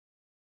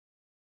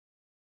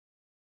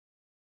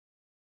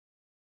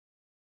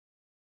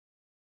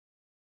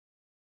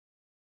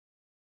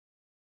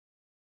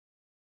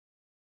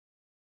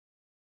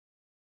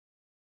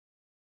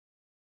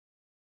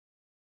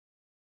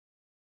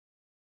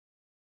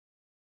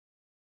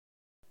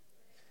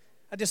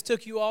I just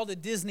took you all to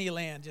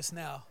Disneyland just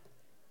now.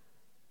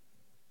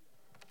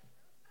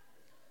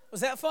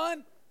 Was that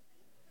fun?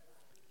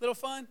 Little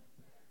fun?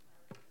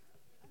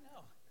 I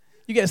know.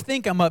 You guys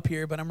think I'm up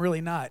here, but I'm really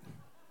not.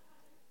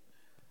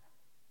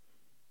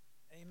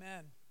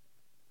 Amen.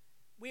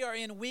 We are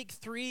in week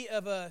 3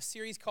 of a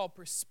series called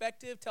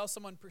Perspective. Tell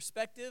someone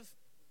perspective.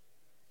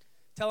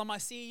 Tell them I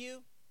see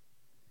you.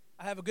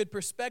 I have a good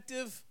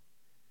perspective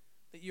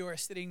that you are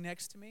sitting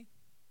next to me.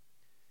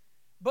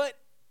 But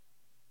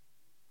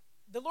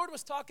the Lord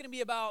was talking to me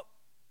about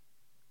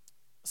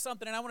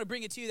something, and I want to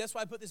bring it to you. That's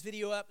why I put this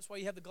video up. That's why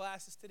you have the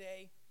glasses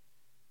today.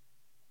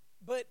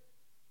 But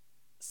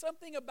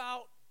something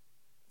about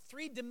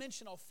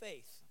three-dimensional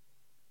faith.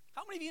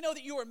 How many of you know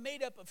that you are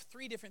made up of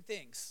 3 different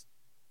things?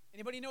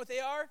 Anybody know what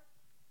they are?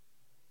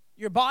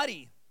 Your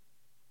body,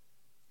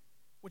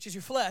 which is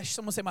your flesh.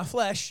 Someone say my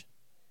flesh.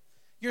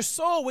 Your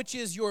soul, which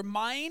is your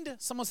mind.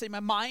 Someone say my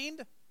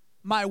mind,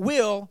 my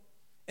will,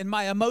 and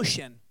my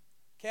emotion.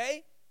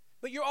 Okay?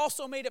 But you're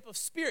also made up of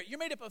spirit. You're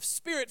made up of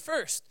spirit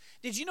first.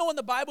 Did you know in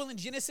the Bible in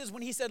Genesis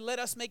when he said, let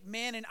us make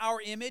man in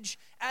our image,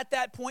 at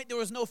that point there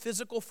was no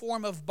physical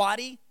form of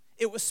body.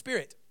 It was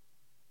spirit.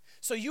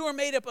 So you are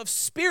made up of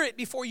spirit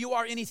before you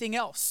are anything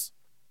else.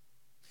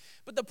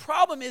 But the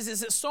problem is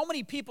that so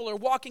many people are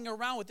walking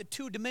around with the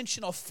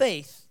 2-dimensional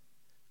faith.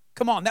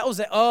 Come on, that was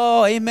the,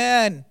 oh,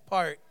 amen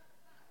part.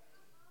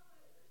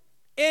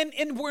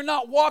 And we're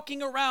not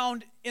walking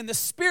around in the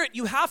spirit.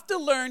 You have to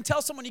learn,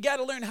 tell someone you got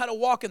to learn how to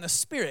walk in the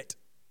spirit.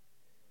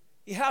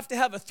 You have to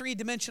have a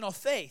 3-dimensional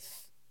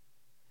faith.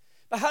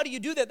 But how do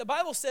you do that? The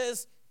Bible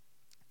says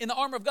in the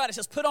armor of God, it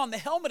says put on the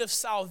helmet of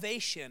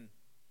salvation,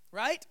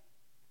 right?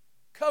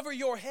 Cover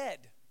your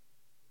head.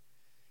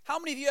 How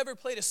many of you ever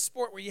played a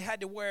sport where you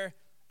had to wear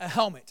a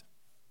helmet?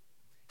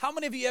 How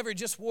many of you ever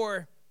just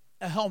wore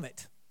a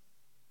helmet?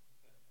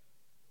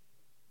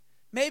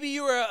 Maybe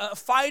you were a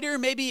fighter,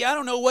 maybe I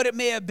don't know what it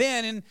may have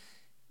been. And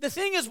the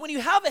thing is, when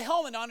you have a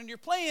helmet on and you're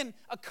playing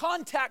a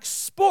contact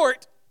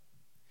sport,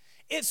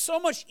 it's so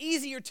much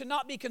easier to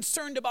not be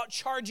concerned about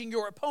charging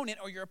your opponent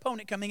or your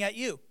opponent coming at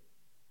you.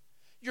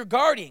 You're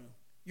guarding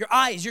your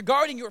eyes. You're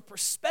guarding your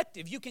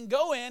perspective. You can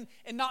go in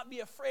and not be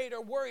afraid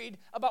or worried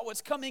about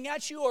what's coming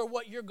at you or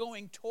what you're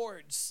going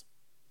towards.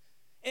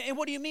 And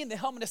what do you mean, the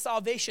helmet of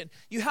salvation?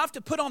 You have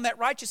to put on that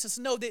righteousness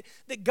and know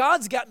that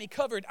God's got me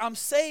covered. I'm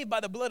saved by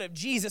the blood of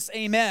Jesus.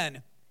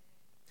 Amen.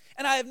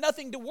 And I have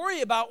nothing to worry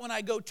about when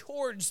I go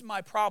towards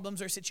my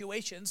problems or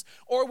situations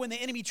or when the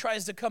enemy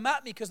tries to come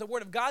at me, because the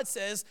Word of God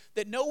says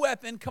that no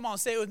weapon, come on,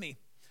 say it with me,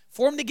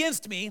 formed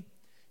against me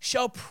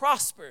shall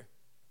prosper.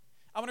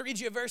 I want to read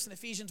you a verse in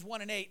Ephesians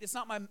 1:8. It's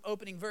not my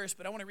opening verse,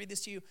 but I want to read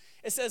this to you.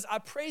 It says, I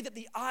pray that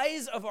the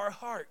eyes of our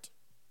heart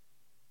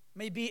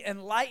may be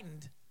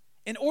enlightened,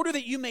 in order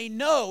that you may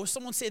know,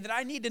 someone say that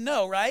I need to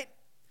know, right?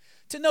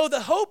 To know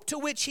the hope to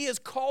which he has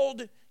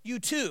called you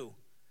to,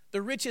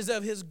 the riches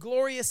of his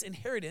glorious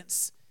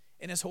inheritance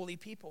in his holy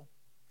people.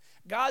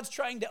 God's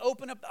trying to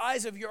open up the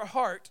eyes of your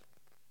heart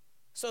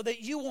so that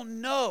you will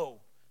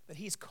know that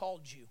he's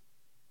called you.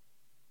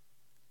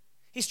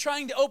 He's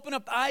trying to open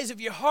up the eyes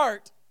of your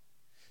heart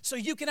so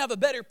you can have a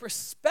better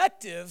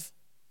perspective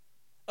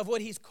of what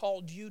he's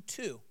called you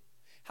to.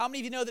 How many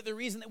of you know that the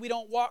reason that we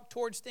don't walk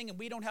towards things and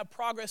we don't have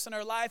progress in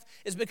our life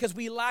is because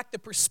we lack the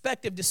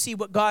perspective to see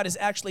what God has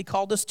actually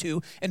called us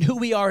to and who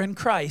we are in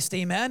Christ?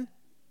 Amen?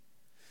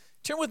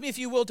 Turn with me, if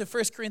you will, to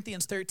 1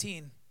 Corinthians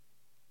 13.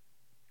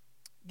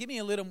 Give me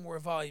a little more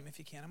volume if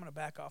you can. I'm going to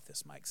back off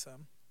this mic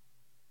some.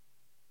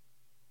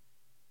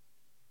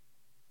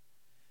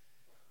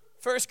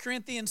 1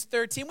 Corinthians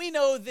 13. We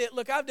know that,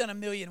 look, I've done a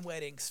million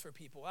weddings for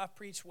people. I've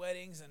preached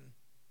weddings, and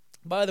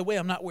by the way,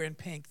 I'm not wearing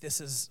pink.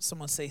 This is,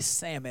 someone say,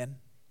 salmon.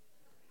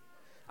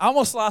 I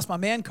almost lost my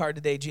man card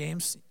today,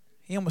 James.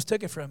 He almost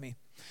took it from me.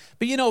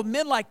 But you know,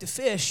 men like to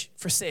fish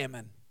for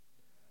salmon.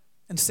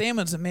 And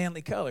salmon's a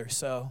manly color,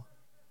 so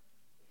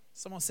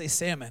someone say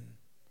salmon.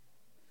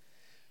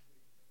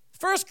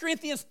 1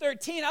 Corinthians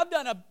 13, I've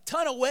done a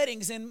ton of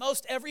weddings, and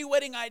most every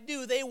wedding I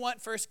do, they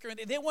want 1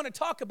 Corinthians. They want to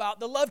talk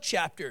about the love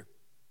chapter,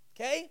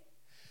 okay?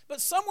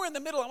 But somewhere in the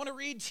middle, I want to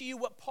read to you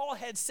what Paul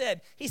had said.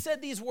 He said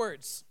these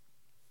words.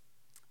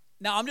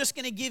 Now, I'm just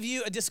going to give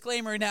you a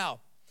disclaimer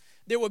now.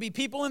 There will be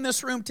people in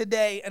this room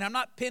today, and I'm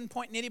not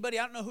pinpointing anybody.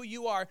 I don't know who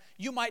you are.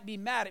 You might be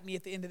mad at me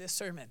at the end of this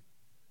sermon.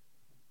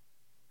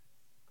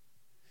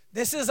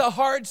 This is a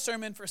hard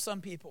sermon for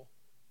some people.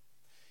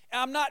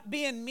 And I'm not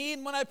being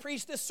mean when I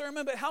preach this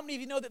sermon, but how many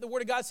of you know that the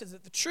Word of God says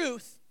that the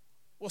truth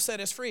will set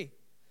us free?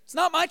 It's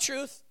not my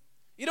truth.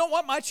 You don't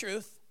want my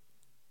truth.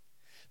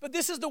 But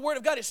this is the Word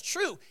of God. It's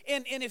true.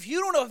 And if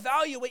you don't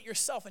evaluate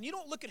yourself and you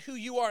don't look at who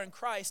you are in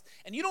Christ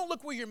and you don't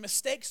look where your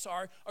mistakes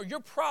are or your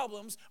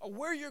problems or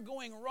where you're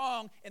going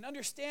wrong and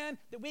understand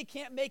that we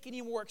can't make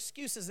any more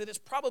excuses, that it's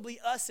probably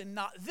us and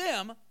not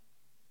them,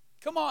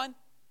 come on,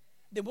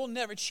 then we'll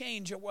never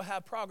change or we'll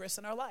have progress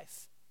in our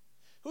life.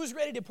 Who's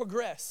ready to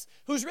progress?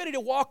 Who's ready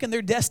to walk in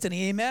their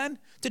destiny, amen?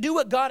 To do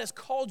what God has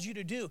called you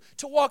to do,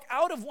 to walk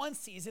out of one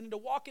season and to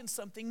walk in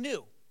something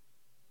new.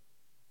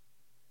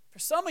 For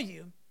some of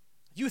you,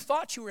 You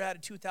thought you were out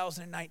of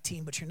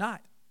 2019, but you're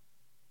not.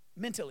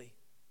 Mentally,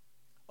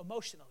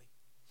 emotionally.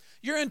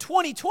 You're in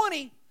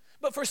 2020,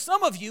 but for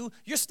some of you,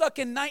 you're stuck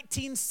in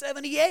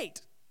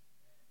 1978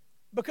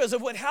 because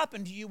of what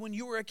happened to you when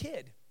you were a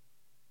kid.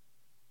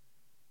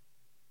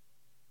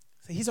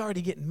 So he's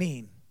already getting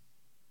mean.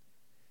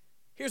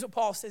 Here's what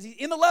Paul says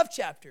in the love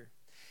chapter.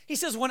 He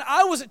says, when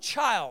I was a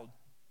child,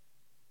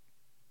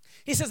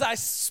 he says, I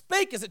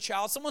spake as a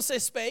child. Someone say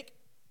spake.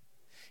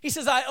 He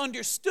says, I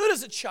understood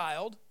as a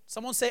child.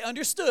 Someone say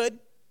understood.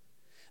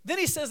 Then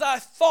he says, I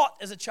thought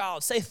as a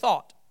child. Say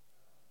thought.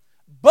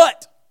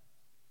 But.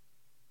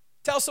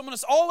 Tell someone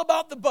it's all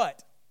about the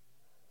but.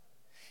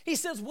 He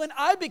says, when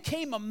I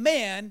became a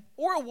man,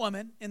 or a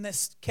woman in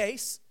this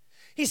case,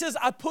 he says,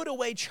 I put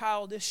away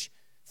childish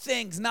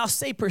things. Now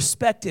say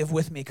perspective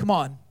with me. Come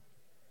on.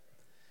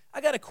 I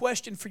got a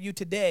question for you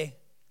today.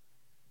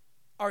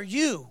 Are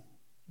you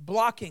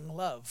blocking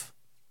love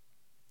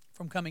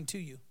from coming to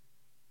you?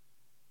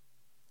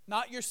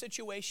 Not your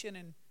situation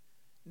and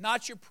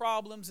not your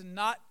problems and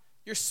not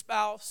your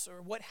spouse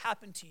or what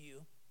happened to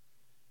you.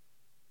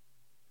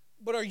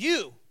 But are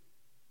you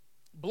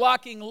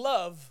blocking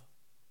love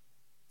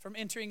from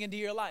entering into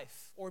your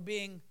life or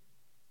being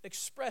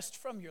expressed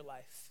from your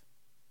life?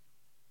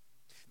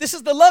 This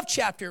is the love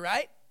chapter,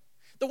 right?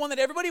 The one that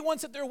everybody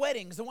wants at their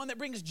weddings, the one that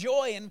brings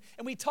joy, and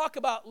we talk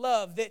about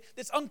love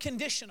that's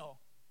unconditional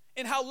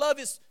and how love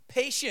is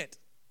patient.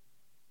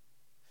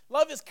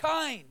 Love is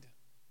kind,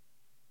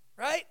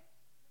 right?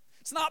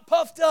 It's not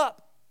puffed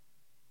up.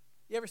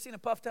 You ever seen a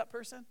puffed up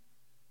person?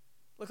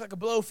 Look like a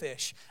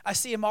blowfish. I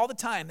see them all the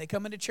time. They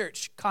come into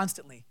church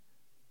constantly.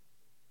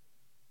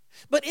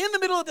 But in the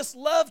middle of this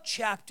love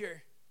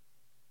chapter,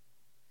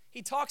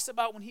 he talks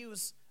about when he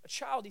was a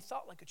child, he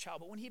thought like a child.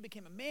 But when he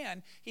became a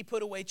man, he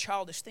put away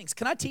childish things.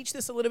 Can I teach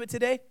this a little bit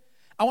today?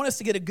 I want us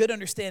to get a good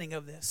understanding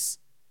of this.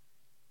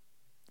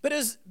 But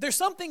there's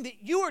something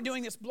that you are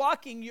doing that's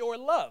blocking your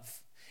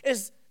love?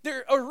 Is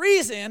there a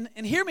reason,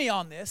 and hear me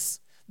on this,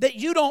 that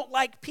you don't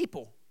like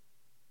people?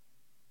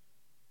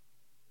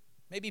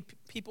 Maybe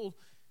people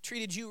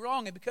treated you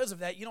wrong, and because of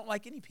that, you don't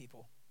like any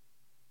people.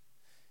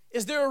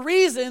 Is there a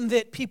reason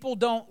that people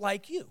don't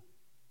like you?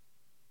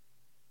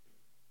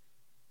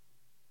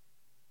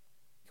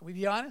 Can we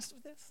be honest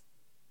with this?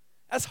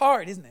 That's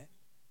hard, isn't it?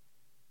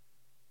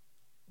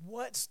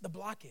 What's the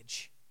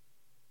blockage?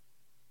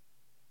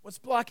 What's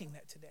blocking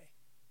that today?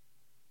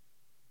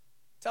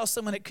 Tell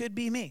someone it could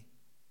be me.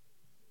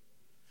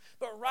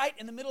 But right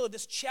in the middle of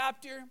this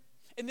chapter,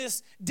 in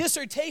this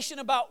dissertation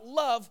about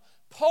love,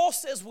 Paul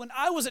says, when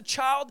I was a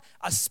child,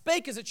 I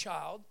spake as a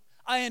child,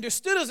 I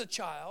understood as a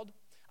child,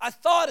 I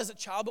thought as a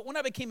child, but when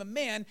I became a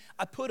man,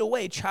 I put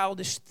away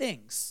childish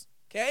things.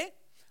 Okay?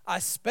 I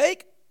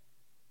spake,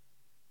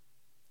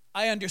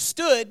 I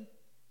understood,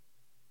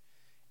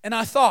 and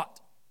I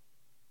thought.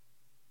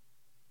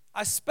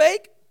 I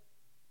spake,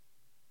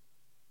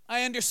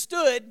 I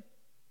understood,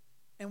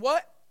 and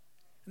what?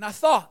 And I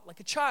thought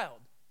like a child.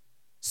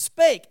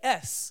 Spake,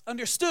 S.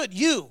 Understood,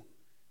 U.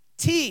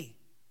 T.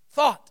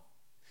 Thought.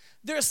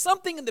 There is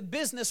something in the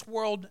business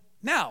world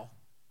now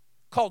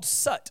called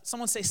SUT.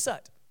 Someone say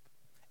SUT.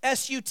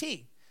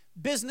 S-U-T.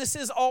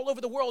 Businesses all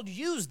over the world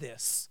use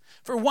this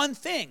for one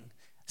thing.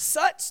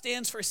 SUT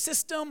stands for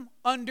System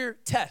Under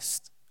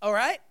Test. All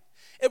right?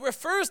 It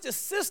refers to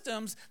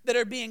systems that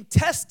are being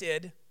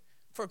tested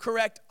for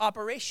correct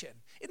operation.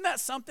 Isn't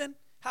that something?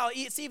 How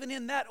it's even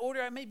in that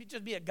order. It may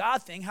just be a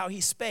God thing. How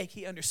he spake,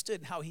 he understood,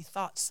 and how he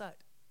thought, SUT.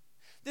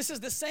 This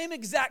is the same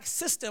exact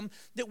system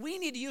that we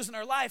need to use in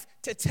our life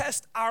to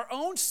test our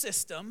own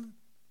system.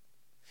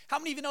 How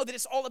many of you know that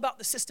it's all about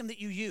the system that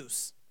you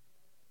use?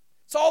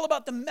 It's all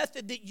about the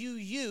method that you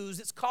use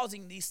that's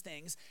causing these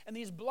things and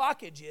these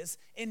blockages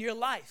in your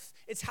life.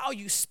 It's how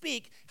you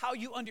speak, how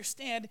you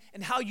understand,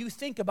 and how you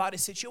think about a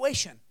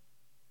situation.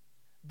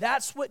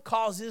 That's what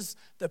causes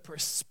the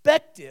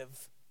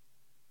perspective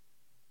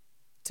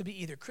to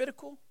be either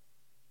critical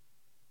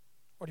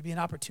or to be an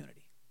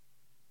opportunity.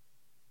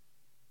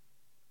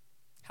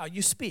 How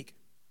you speak,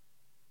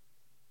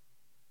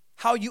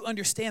 how you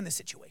understand the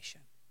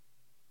situation,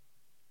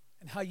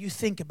 and how you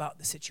think about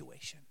the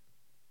situation.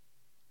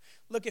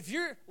 Look, if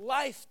your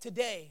life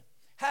today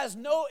has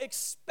no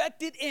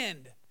expected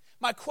end,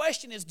 my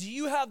question is, do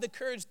you have the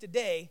courage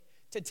today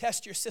to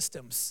test your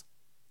systems?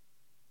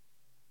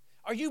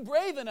 Are you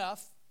brave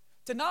enough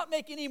to not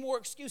make any more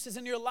excuses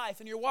in your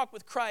life, in your walk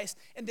with Christ,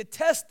 and to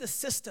test the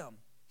system?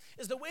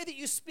 Is the way that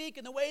you speak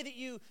and the way that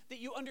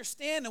you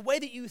understand, the way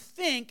that you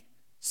think,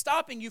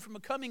 stopping you from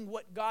becoming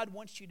what God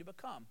wants you to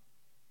become?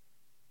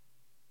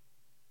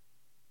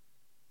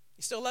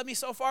 You still love me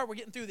so far? We're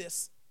getting through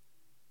this.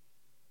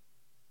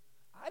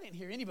 I didn't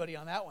hear anybody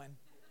on that one.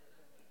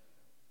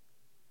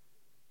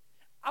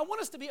 I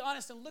want us to be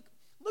honest and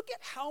look at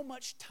how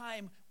much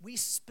time we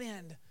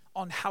spend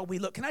on how we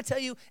look. Can I tell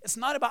you, it's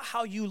not about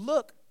how you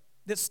look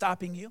that's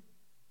stopping you.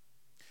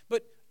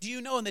 But do you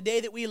know in the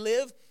day that we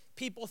live,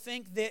 people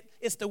think that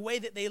it's the way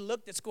that they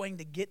look that's going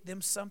to get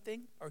them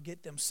something or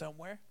get them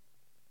somewhere?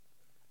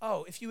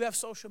 Oh, if you have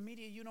social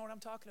media, you know what I'm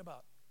talking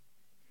about.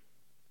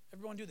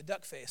 Everyone do the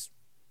duck face,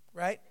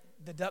 right?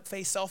 The duck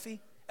face selfie.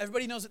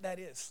 Everybody knows what that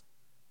is.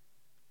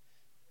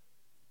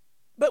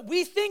 But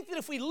we think that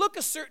if we look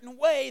a certain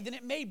way, then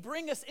it may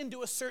bring us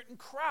into a certain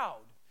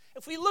crowd.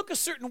 If we look a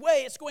certain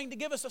way, it's going to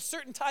give us a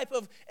certain type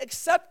of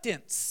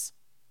acceptance.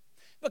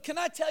 But can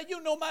I tell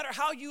you, no matter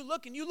how you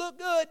look, and you look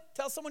good,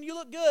 tell someone you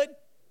look good.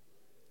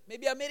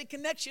 Maybe I made a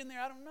connection there,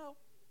 I don't know.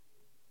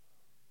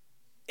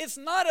 It's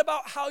not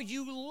about how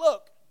you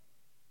look.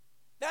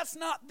 That's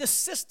not the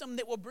system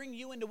that will bring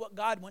you into what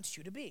God wants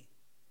you to be.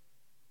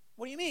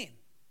 What do you mean?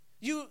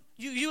 You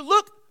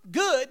look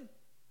good,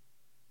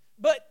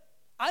 but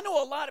I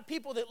know a lot of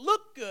people that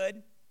look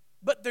good,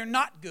 but they're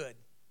not good.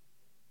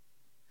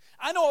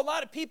 I know a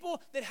lot of people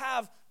that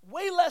have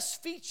way less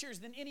features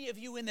than any of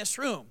you in this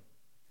room.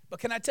 But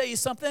can I tell you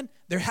something?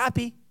 They're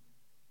happy.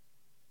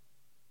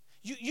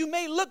 You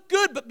may look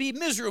good, but be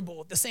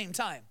miserable at the same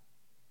time.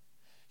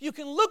 You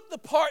can look the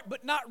part,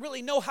 but not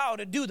really know how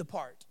to do the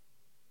part.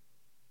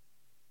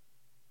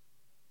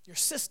 Your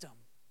system.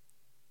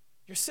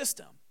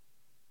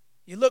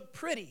 You look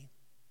pretty.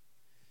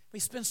 We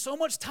spend so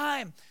much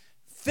time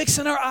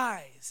fixing our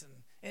eyes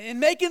and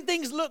making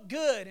things look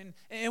good,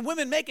 and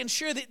women making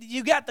sure that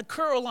you got the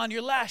curl on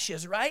your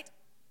lashes, right?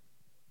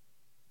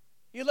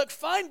 You look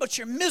fine, but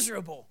you're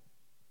miserable.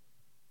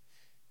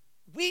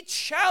 We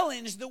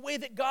challenge the way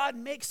that God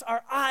makes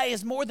our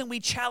eyes more than we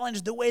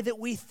challenge the way that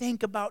we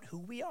think about who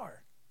we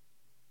are.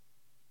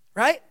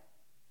 Right?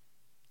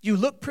 You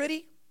look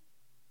pretty,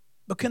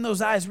 but can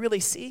those eyes really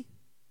see?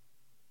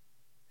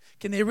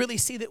 Can they really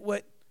see that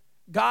what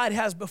God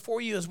has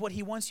before you is what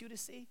He wants you to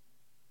see?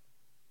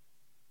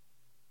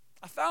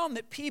 I found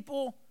that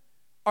people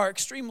are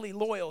extremely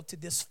loyal to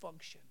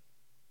dysfunction.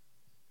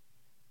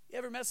 You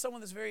ever met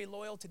someone that's very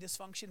loyal to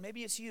dysfunction?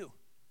 Maybe it's you.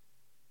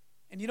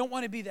 And you don't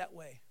want to be that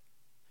way.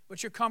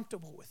 But you're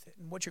comfortable with it.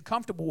 And what you're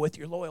comfortable with,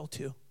 you're loyal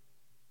to.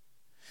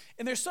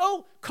 And they're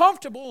so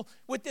comfortable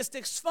with this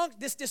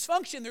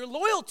dysfunction, they're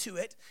loyal to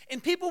it,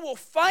 and people will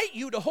fight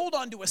you to hold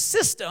on to a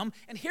system,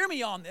 and hear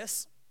me on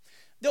this,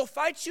 they'll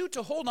fight you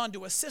to hold on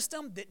to a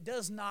system that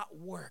does not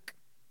work.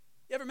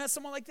 You ever met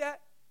someone like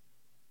that?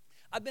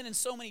 I've been in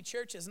so many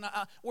churches, and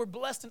we're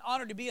blessed and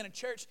honored to be in a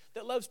church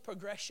that loves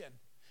progression.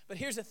 But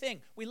here's the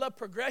thing, we love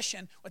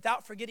progression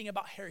without forgetting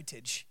about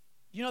heritage.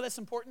 You know that's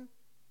important?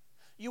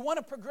 You want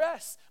to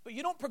progress, but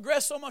you don't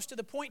progress so much to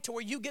the point to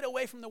where you get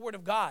away from the Word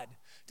of God,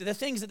 to the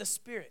things of the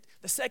Spirit.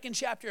 The 2nd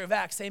chapter of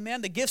Acts,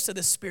 amen, the gifts of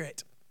the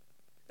Spirit.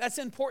 That's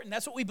important.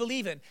 That's what we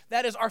believe in.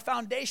 That is our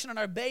foundation and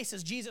our base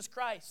is Jesus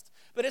Christ.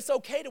 But it's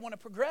okay to want to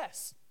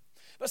progress.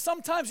 But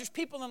sometimes there's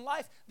people in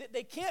life that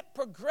they can't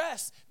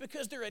progress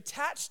because they're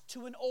attached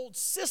to an old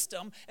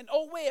system, an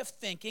old way of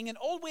thinking, an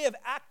old way of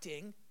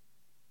acting.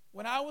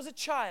 When I was a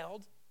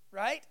child,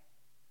 right?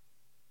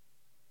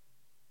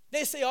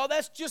 They say, oh,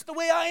 that's just the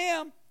way I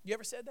am. You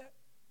ever said that?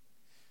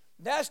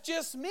 That's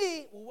just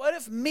me. Well, what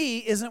if me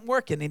isn't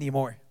working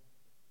anymore?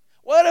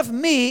 What if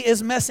me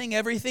is messing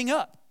everything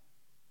up?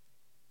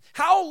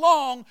 How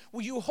long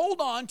will you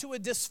hold on to a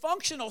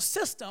dysfunctional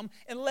system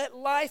and let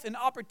life and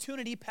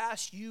opportunity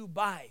pass you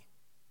by?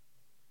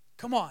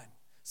 Come on.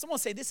 Someone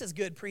say, this is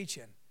good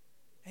preaching.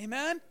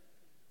 Amen?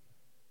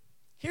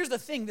 Here's the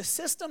thing. The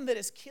system that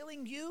is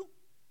killing you,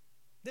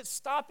 that's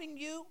stopping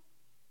you,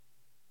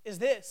 is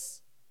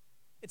this.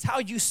 It's how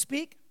you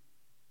speak.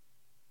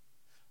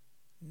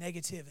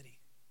 Negativity,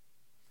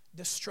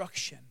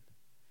 destruction,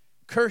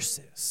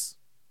 curses,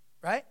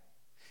 right?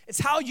 It's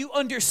how you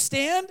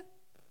understand,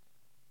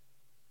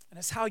 and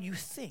it's how you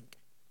think.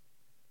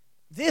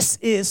 This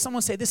is,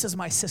 someone say, this is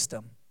my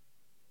system.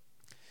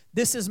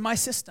 This is my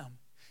system.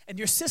 And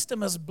your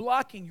system is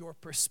blocking your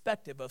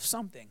perspective of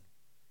something.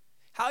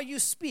 How you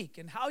speak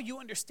and how you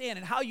understand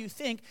and how you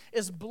think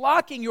is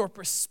blocking your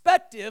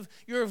perspective,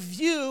 your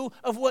view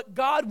of what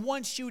God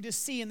wants you to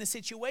see in the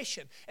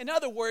situation. In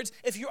other words,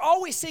 if you're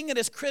always seeing it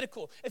as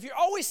critical, if you're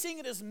always seeing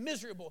it as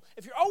miserable,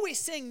 if you're always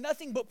seeing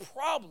nothing but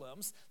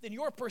problems, then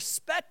your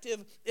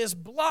perspective is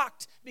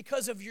blocked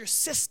because of your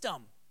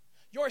system.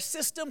 Your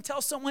system,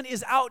 tell someone,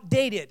 is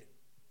outdated.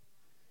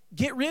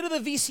 Get rid of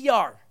the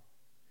VCR.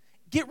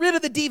 Get rid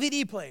of the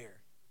DVD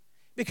player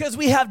because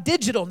we have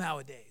digital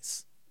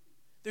nowadays.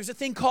 There's a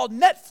thing called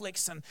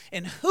Netflix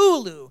and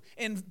Hulu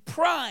and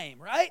Prime,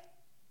 right?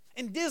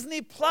 And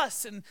Disney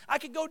Plus, and I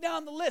could go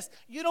down the list.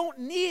 You don't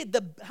need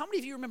how many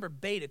of you remember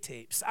beta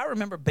tapes? I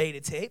remember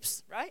beta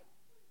tapes, right?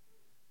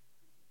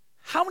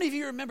 How many of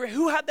you remember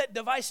who had that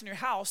device in your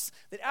house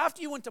that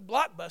after you went to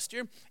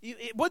Blockbuster,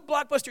 would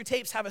Blockbuster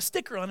tapes have a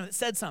sticker on it that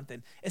said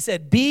something? It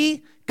said,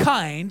 be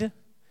kind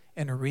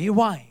and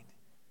rewind.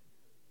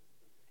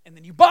 And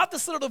then you bought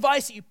this little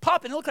device that you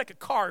pop in. It looked like a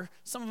car.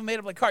 Some of them made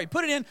up like a car. You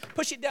put it in,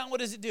 push it down.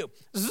 What does it do?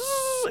 Zzz,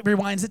 it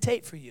rewinds the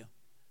tape for you.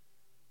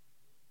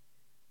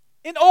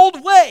 An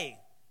old way,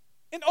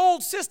 an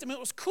old system. It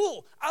was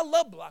cool. I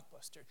love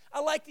Blockbuster. I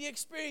like the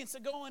experience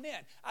of going in.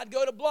 I'd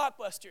go to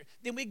Blockbuster.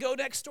 Then we'd go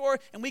next door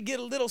and we'd get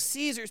a little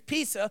Caesar's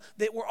pizza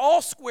that were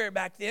all square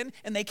back then,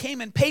 and they came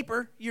in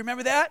paper. You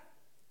remember that?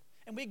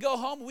 And we'd go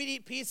home, we'd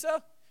eat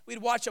pizza.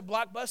 We'd watch a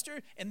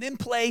Blockbuster and then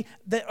play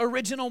the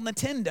original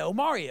Nintendo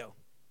Mario.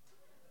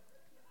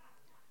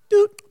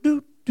 Doot,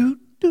 doot, doot,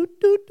 doot,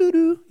 doot, doot,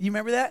 doot. You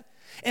remember that?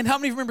 And how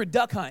many remember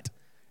Duck Hunt,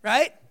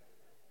 right?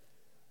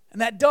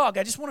 And that dog,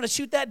 I just wanted to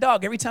shoot that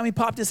dog every time he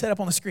popped his head up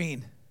on the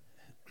screen.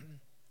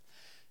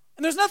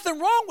 And there's nothing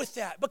wrong with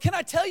that. But can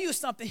I tell you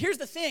something? Here's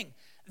the thing.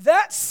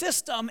 That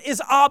system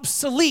is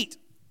obsolete.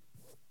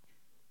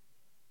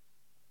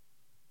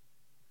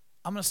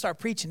 I'm going to start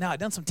preaching now. I've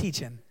done some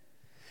teaching.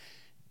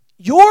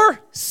 Your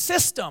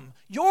system,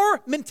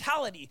 your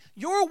mentality,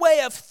 your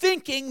way of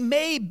thinking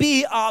may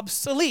be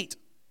obsolete.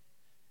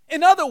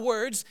 In other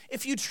words,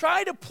 if you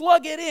try to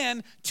plug it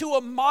in to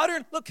a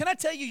modern, look, can I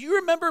tell you, you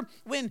remember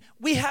when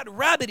we had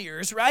rabbit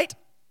ears, right?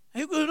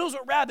 Who knows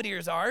what rabbit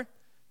ears are?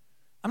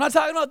 I'm not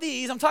talking about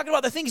these. I'm talking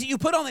about the things that you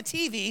put on the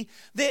TV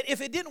that if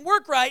it didn't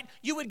work right,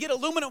 you would get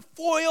aluminum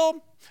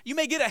foil. You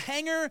may get a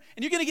hanger,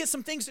 and you're going to get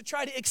some things to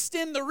try to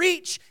extend the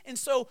reach. And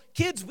so,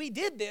 kids, we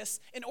did this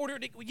in order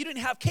to, you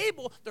didn't have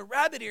cable. The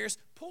rabbit ears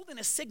pulled in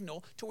a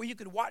signal to where you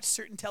could watch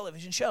certain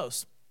television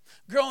shows.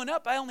 Growing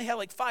up, I only had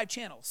like 5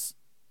 channels.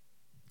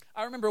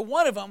 I remember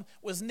one of them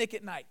was Nick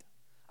at Night.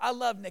 I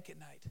loved Nick at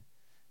Night.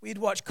 We'd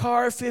watch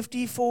Car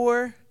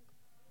 54,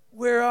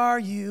 Where Are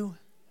You?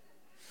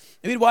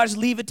 We'd watch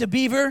Leave It to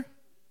Beaver.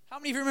 How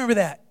many of you remember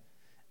that?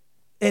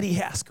 Eddie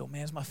Haskell,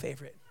 man, is my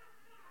favorite.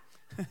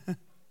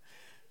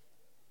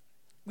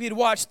 We'd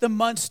watch The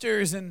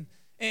Munsters, and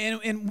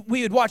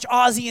we would watch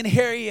Ozzie and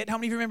Harriet. How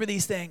many of you remember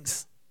these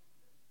things?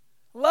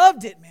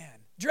 Loved it, man.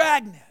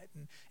 Dragnet.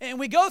 And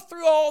we go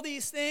through all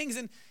these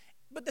things.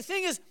 But the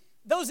thing is,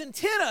 those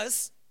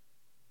antennas,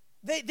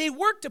 they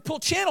work to pull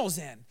channels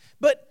in.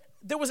 But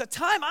there was a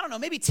time, I don't know,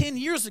 maybe 10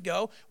 years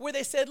ago, where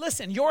they said,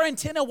 listen, your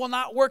antenna will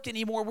not work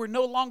anymore. We're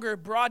no longer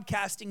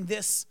broadcasting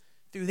this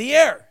through the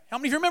air. How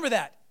many of you remember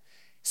that?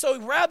 So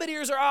rabbit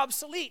ears are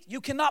obsolete.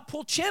 You cannot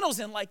pull channels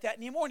in like that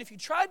anymore. And if you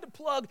tried to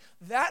plug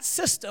that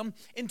system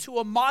into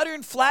a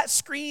modern flat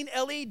screen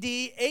LED,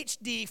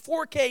 HD,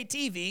 4K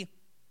TV,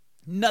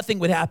 nothing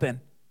would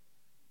happen.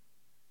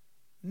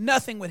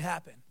 Nothing would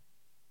happen.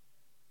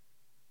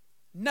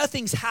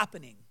 Nothing's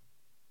happening.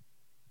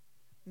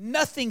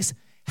 Nothing's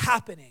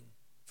happening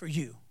for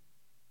you.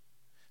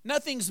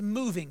 Nothing's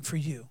moving for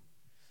you.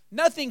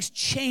 Nothing's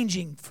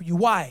changing for you.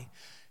 Why?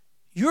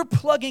 You're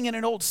plugging in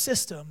an old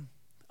system,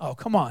 oh,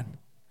 come on,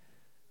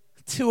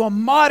 to a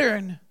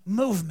modern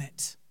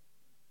movement.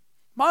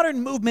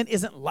 Modern movement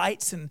isn't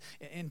lights and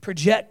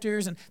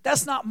projectors, and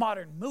that's not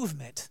modern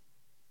movement.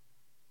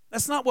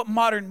 That's not what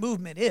modern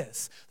movement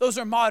is. Those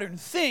are modern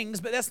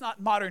things, but that's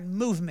not modern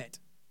movement.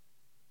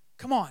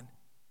 Come on.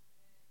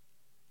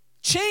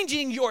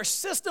 Changing your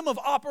system of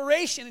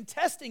operation and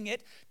testing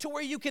it to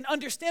where you can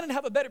understand and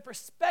have a better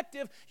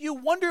perspective. You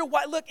wonder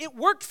why. Look, it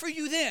worked for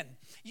you then.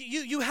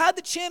 You had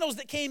the channels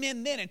that came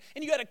in then,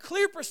 and you had a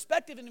clear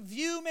perspective and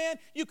view, man.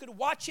 You could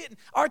watch it. And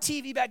our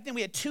TV back then, we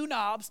had 2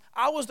 knobs.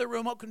 I was the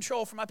remote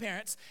control for my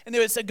parents. And they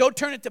would say, go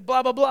turn it to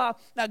blah, blah, blah.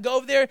 Now go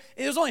over there.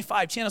 It was only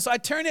 5 channels. So I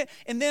turned it,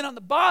 and then on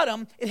the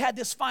bottom, it had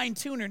this fine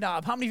tuner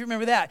knob. How many of you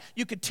remember that?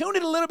 You could tune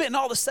it a little bit, and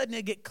all of a sudden,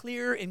 it'd get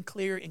clearer and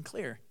clearer and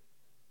clearer.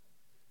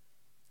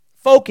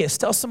 Focus.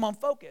 Tell someone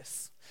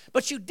focus.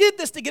 But you did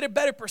this to get a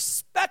better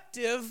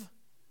perspective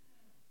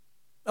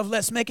of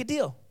Let's Make a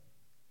Deal,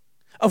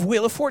 of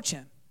Wheel of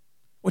Fortune,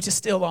 which is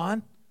still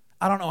on.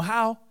 I don't know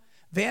how.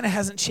 Vanna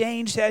hasn't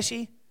changed, has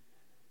she?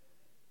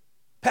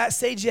 Pat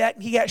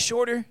Sajak, he got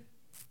shorter.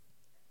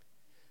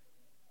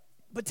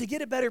 But to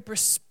get a better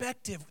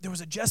perspective, there was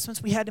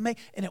adjustments we had to make,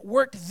 and it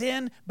worked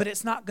then, but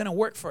it's not going to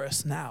work for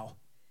us now.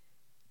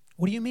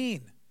 What do you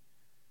mean?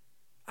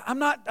 I'm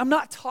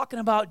not talking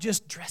about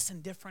just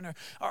dressing different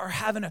or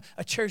having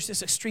a church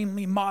that's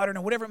extremely modern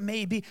or whatever it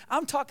may be.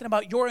 I'm talking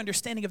about your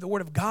understanding of the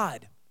Word of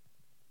God.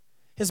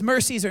 His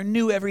mercies are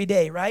new every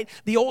day, right?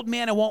 The old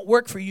manna won't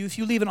work for you. If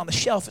you leave it on the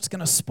shelf, it's going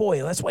to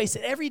spoil. That's why he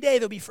said every day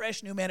there'll be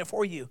fresh new manna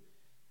for you.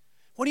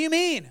 What do you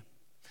mean?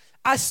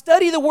 I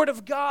study the Word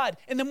of God,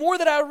 and the more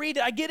that I read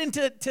it, I get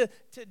into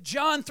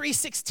John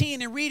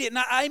 3:16 and read it, and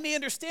I may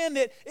understand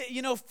that,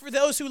 for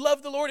those who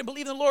love the Lord and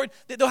believe in the Lord,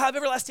 that they'll have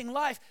everlasting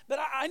life. But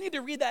I need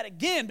to read that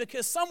again,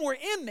 because somewhere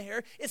in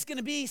there, it's going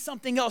to be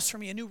something else for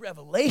me, a new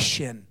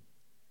revelation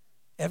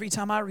every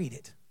time I read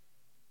it.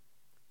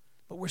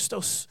 But we're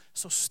still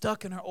so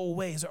stuck in our old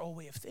ways, our old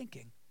way of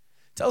thinking.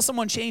 Tell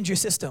someone, change your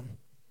system.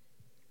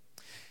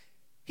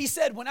 He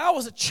said, when I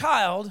was a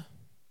child,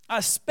 I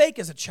spake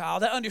as a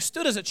child, I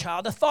understood as a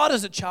child, I thought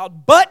as a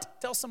child,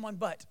 but, tell someone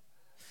but,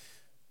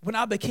 when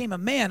I became a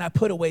man, I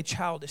put away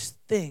childish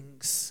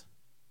things.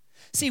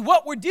 See,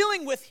 what we're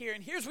dealing with here,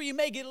 and here's where you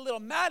may get a little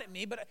mad at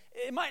me, but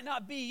it might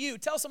not be you.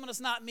 Tell someone it's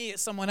not me,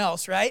 it's someone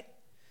else, right?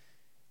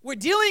 We're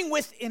dealing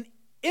with an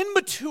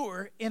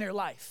immature inner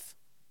life.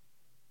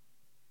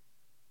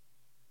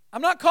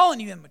 I'm not calling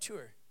you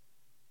immature.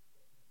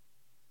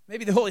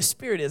 Maybe the Holy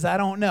Spirit is, I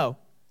don't know.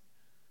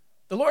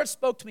 The Lord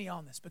spoke to me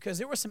on this because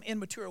there were some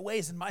immature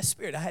ways in my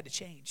spirit I had to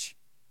change.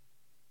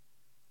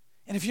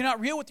 And if you're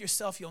not real with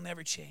yourself, you'll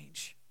never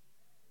change.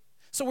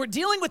 So we're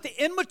dealing with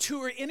the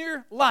immature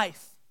inner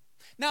life.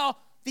 Now,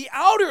 the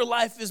outer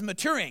life is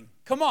maturing.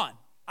 Come on.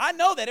 I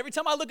know that every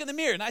time I look in the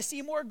mirror and I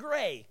see more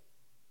gray.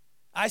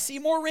 I see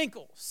more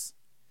wrinkles.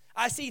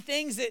 I see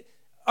things that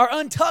are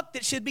untucked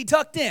that should be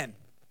tucked in.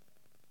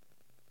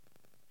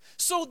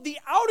 So the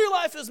outer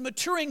life is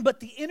maturing, but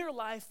the inner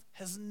life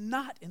has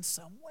not in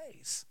some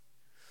ways.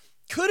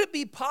 Could it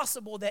be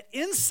possible that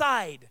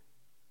inside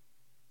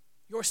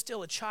you're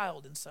still a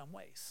child in some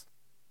ways?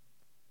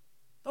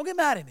 Don't get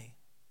mad at me,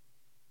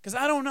 because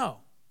I don't know.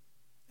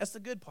 That's the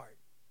good part.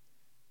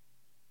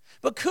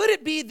 But could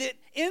it be that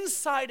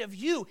inside of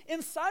you,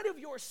 inside of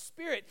your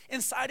spirit,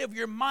 inside of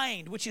your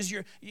mind, which is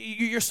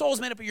your soul is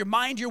made up of your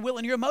mind, your will,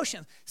 and your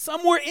emotions,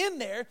 somewhere in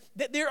there,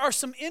 that there are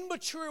some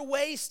immature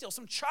ways still,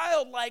 some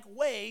childlike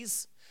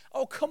ways.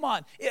 Oh, come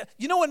on.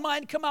 You know when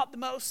mine come out the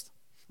most?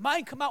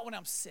 Mine come out when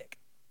I'm sick.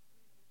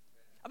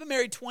 I've been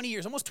married 20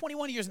 years, almost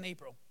 21 years in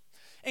April.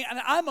 And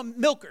I'm a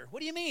milker. What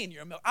do you mean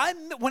you're a milker?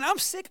 When I'm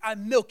sick, I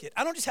milk it.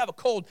 I don't just have a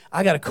cold.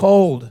 I got a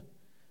cold.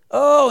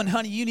 Oh, and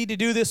honey, you need to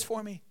do this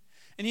for me.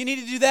 And you need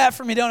to do that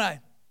for me, don't I?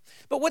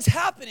 But what's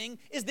happening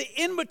is the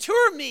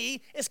immature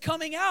me is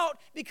coming out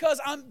because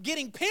I'm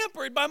getting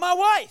pampered by my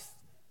wife.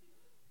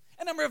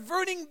 And I'm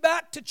reverting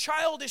back to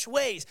childish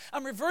ways.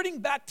 I'm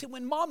reverting back to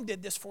when mom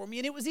did this for me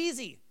and it was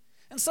easy.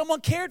 And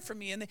someone cared for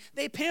me and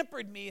they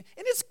pampered me.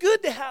 And it's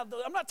good to have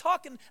those. I'm not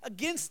talking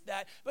against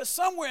that. But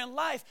somewhere in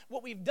life,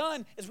 what we've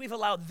done is we've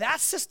allowed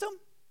that system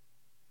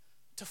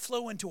to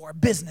flow into our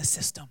business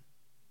system.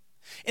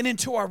 And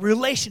into our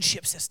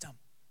relationship system.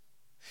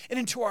 And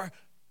into our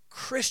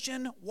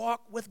Christian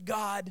walk with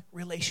God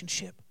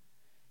relationship.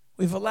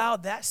 We've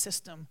allowed that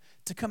system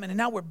to come in. And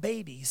now we're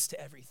babies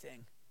to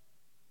everything.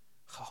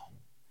 Oh,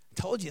 I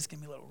told you it's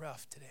going to be a little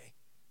rough today.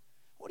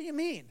 What do you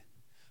mean?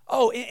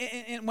 Oh,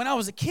 and when I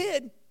was a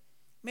kid,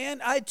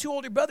 man, I had 2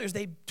 older brothers.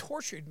 They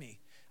tortured me.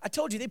 I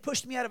told you, they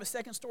pushed me out of a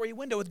second-story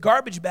window with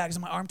garbage bags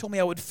in my arm, told me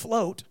I would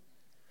float.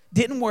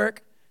 Didn't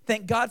work.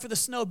 Thank God for the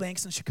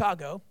snowbanks in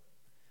Chicago.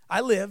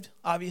 I lived,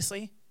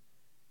 obviously.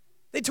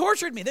 They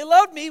tortured me. They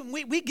loved me.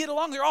 We get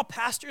along. They're all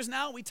pastors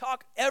now. We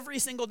talk every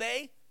single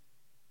day.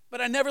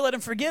 But I never let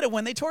them forget it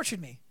when they tortured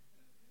me.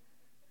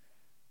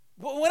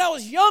 But when I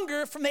was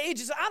younger, from the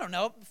ages,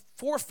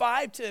 4,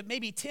 5 to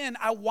maybe 10,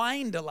 I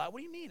whined a lot. What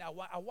do you mean? I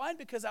whined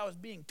because I was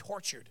being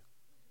tortured.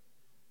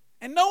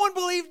 And no one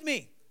believed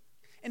me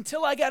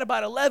until I got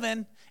about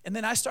 11, and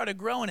then I started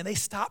growing, and they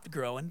stopped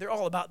growing. They're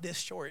all about this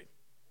short.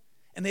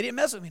 And they didn't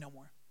mess with me no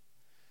more.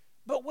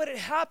 But what had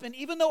happened,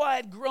 even though I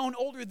had grown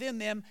older than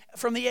them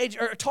from the age,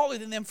 or taller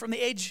than them from the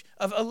age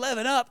of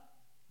 11 up,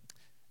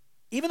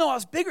 even though I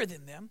was bigger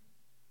than them,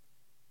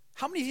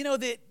 how many of you know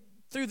that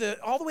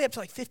all the way up to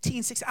like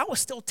 15, 16, I was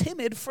still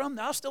timid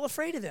I was still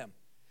afraid of them.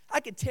 I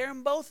could tear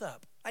them both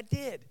up. I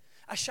did.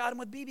 I shot them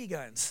with BB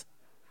guns.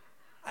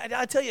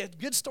 I'll tell you a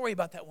good story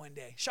about that one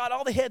day. Shot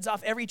all the heads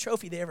off every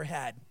trophy they ever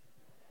had.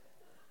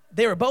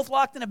 They were both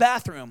locked in a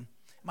bathroom.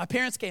 My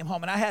parents came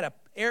home, and I had an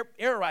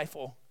air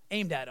rifle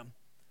aimed at them.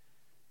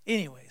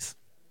 Anyways,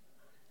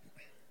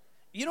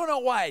 you don't know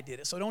why I did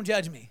it, so don't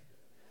judge me.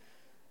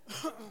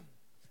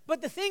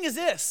 But the thing is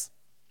this.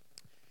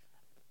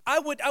 I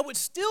would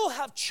still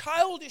have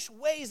childish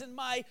ways in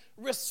my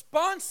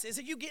responses.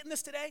 Are you getting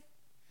this today?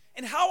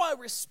 And how I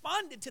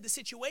responded to the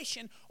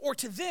situation or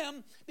to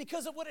them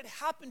because of what had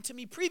happened to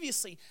me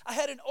previously. I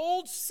had an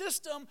old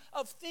system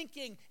of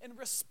thinking and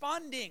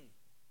responding.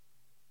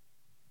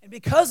 And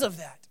because of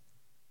that,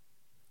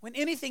 when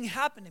anything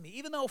happened to me,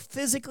 even though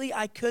physically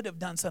I could have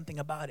done something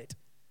about it,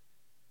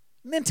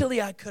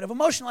 mentally I could have,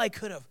 emotionally I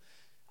could have,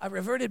 I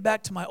reverted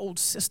back to my old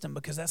system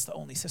because that's the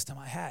only system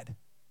I had.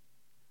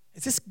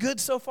 Is this good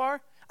so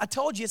far? I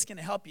told you it's going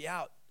to help you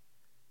out.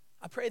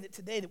 I pray that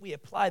today that we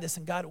apply this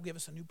and God will give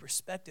us a new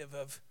perspective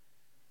of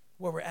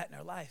where we're at in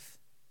our life.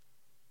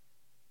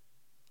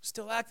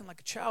 Still acting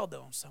like a child,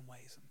 though, in some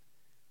ways.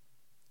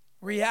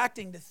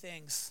 Reacting to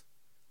things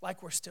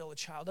like we're still a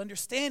child.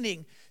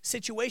 Understanding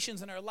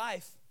situations in our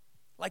life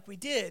like we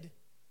did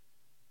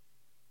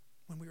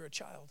when we were a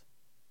child.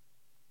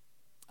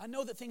 I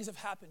know that things have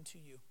happened to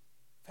you.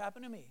 Have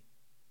happened to me.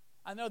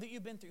 I know that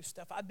you've been through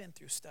stuff. I've been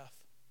through stuff.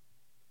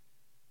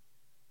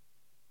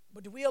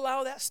 But do we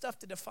allow that stuff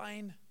to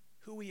define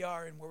who we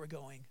are and where we're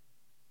going?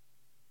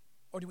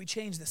 Or do we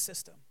change the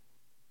system?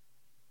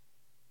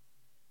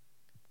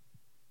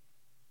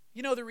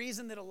 You know the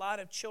reason that a lot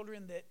of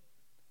children that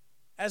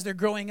as they're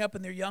growing up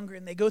and they're younger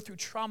and they go through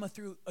trauma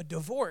through a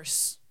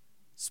divorce,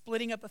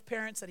 splitting up of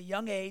parents at a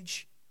young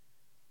age,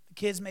 the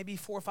kids may be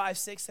 4, 5,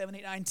 6, 7,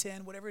 8, 9,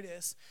 10, whatever it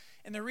is.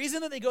 And the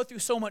reason that they go through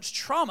so much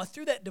trauma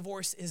through that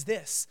divorce is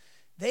this.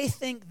 They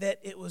think that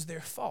it was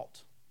their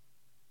fault.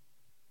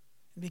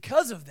 And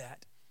because of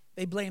that,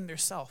 they blame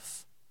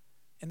themselves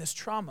in this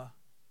trauma.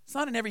 It's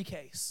not in every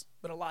case,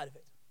 but a lot of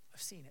it.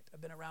 I've seen it. I've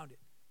been around it,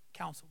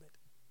 counseled it.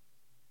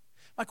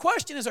 My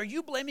question is, are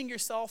you blaming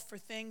yourself for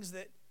things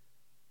that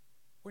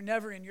were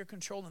never in your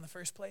control in the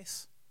first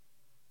place?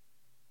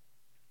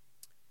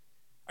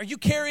 Are you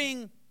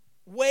carrying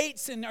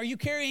weights and are you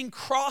carrying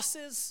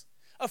crosses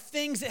of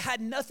things that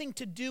had nothing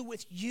to do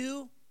with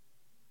you?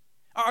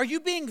 Are you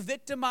being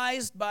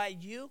victimized by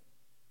you?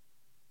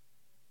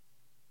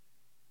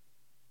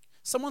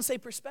 Someone say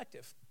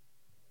perspective.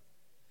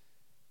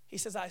 He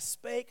says, I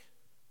spake,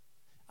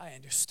 I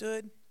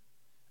understood,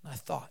 and I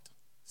thought.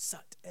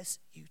 Sut,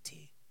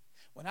 S-U-T.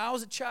 When I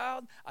was a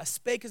child, I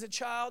spake as a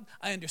child,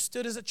 I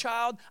understood as a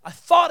child, I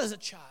thought as a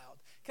child.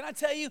 Can I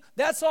tell you,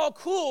 that's all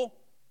cool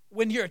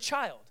when you're a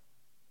child.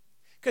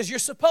 Because you're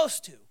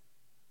supposed to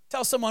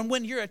tell someone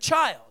when you're a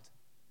child.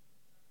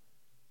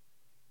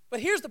 But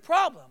here's the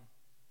problem.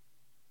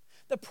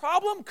 The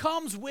problem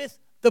comes with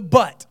the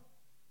but.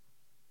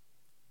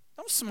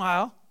 Don't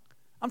smile.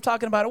 I'm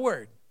talking about a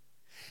word.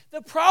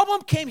 The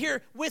problem came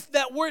here with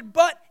that word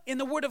but in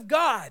the Word of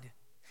God.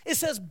 It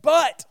says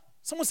but.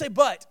 Someone say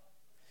but.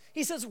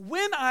 He says,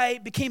 when I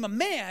became a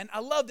man, I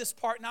love this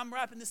part, and I'm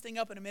wrapping this thing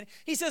up in a minute.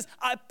 He says,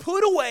 I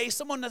put away,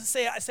 someone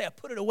say, I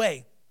put it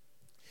away.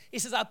 He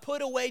says, I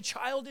put away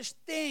childish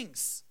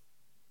things.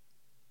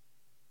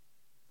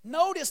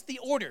 Notice the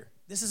order.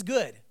 This is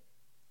good.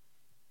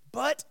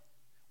 But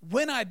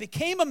when I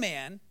became a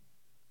man,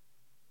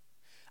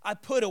 I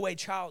put away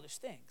childish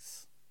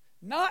things.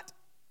 Not,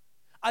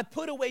 I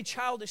put away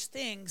childish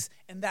things,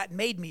 and that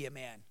made me a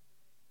man.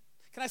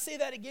 Can I say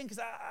that again? Because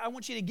I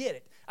want you to get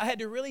it. I had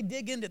to really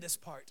dig into this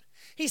part.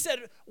 He said,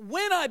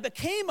 when I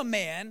became a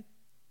man,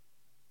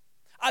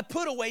 I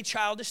put away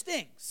childish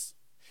things.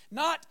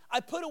 Not, I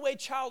put away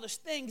childish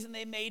things and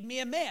they made me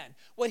a man.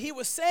 What he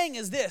was saying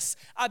is this: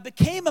 I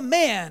became a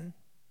man,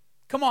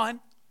 come on,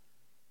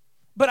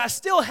 but I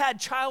still had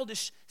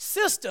childish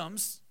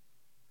systems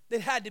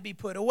that had to be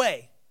put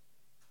away.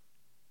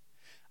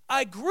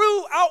 I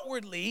grew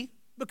outwardly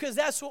because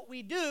that's what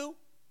we do.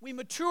 We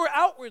mature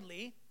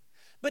outwardly.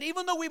 But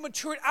even though we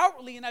matured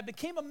outwardly and I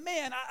became a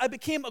man,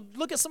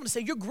 look at someone and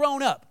say, you're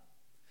grown up.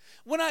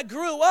 When I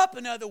grew up,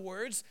 in other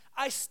words,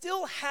 I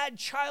still had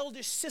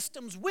childish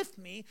systems with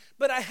me,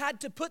 but I had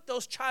to put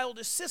those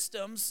childish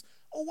systems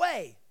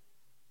away.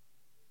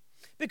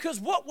 Because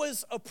what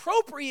was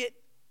appropriate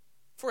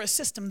for a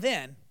system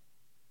then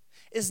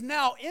is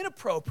now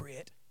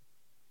inappropriate.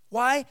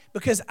 Why?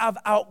 Because I've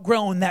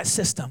outgrown that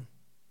system.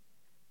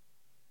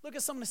 Look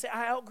at someone and say,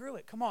 I outgrew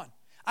it. Come on.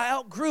 I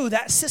outgrew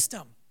that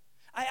system.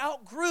 I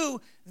outgrew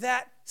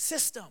that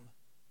system.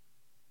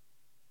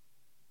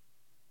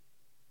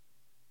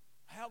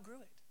 I outgrew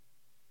it.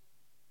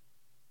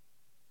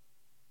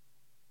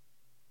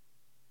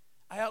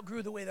 I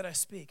outgrew the way that I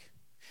speak.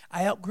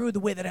 I outgrew the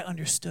way that I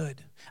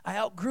understood. I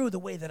outgrew the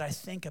way that I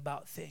think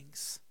about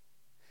things.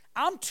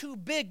 I'm too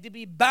big to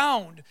be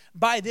bound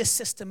by this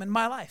system in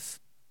my life.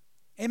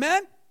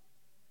 Amen?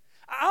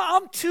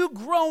 I'm too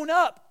grown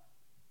up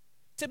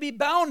to be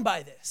bound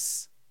by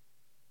this.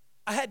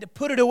 I had to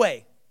put it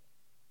away.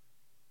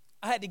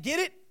 I had to get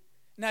it,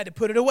 and I had to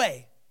put it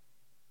away.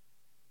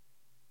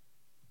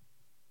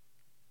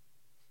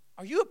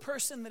 Are you a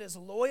person that is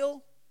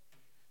loyal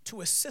to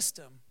a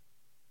system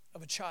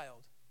of a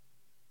child?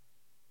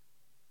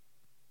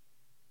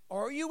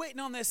 Or are you waiting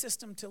on that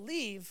system to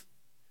leave,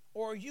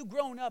 or are you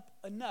grown up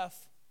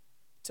enough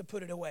to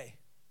put it away?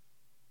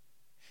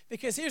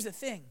 Because here's the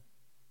thing.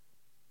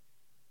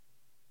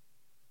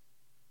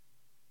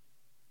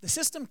 The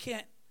system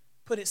can't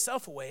put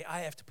itself away.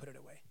 I have to put it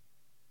away.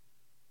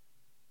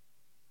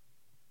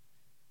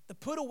 The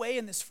put away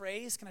in this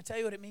phrase, can I tell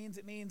you what it means?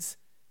 It means,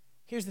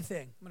 here's the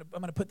thing. I'm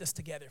going to put this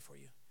together for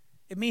you.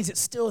 It means it's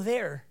still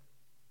there,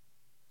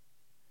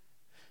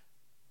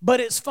 but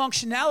its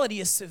functionality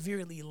is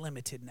severely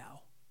limited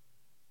now.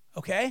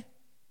 Okay?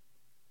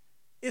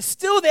 It's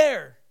still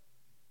there,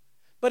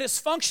 but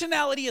its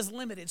functionality is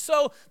limited.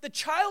 So the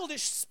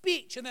childish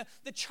speech and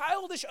the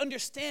childish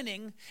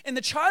understanding and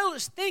the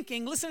childish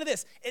thinking, listen to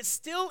this, it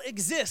still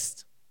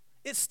exists.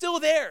 It's still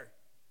there.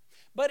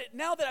 But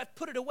now that I've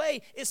put it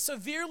away, it's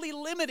severely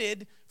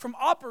limited from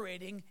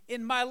operating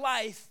in my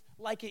life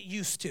like it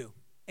used to.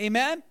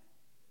 Amen?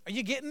 Are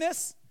you getting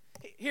this?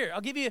 Here,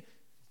 I'll give you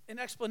an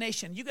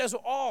explanation. You guys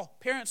will all,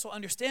 parents will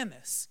understand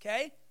this,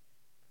 okay?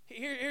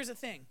 Here's the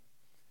thing.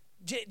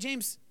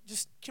 James,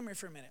 just come here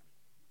for a minute.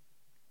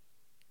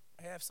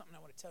 I have something I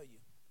want to tell you.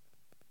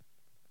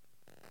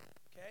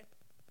 Okay?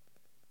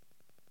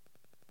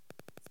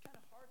 It's kind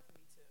of hard for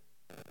me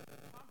to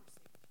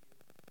conversate with you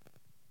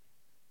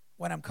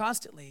when I'm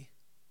constantly,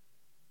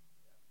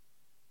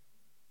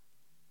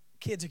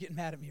 kids are getting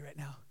mad at me right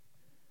now,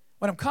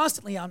 when I'm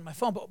constantly on my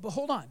phone, but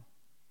hold on.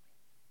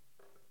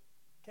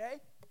 Okay?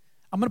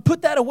 I'm going to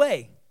put that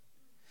away.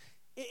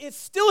 It's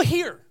still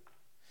here,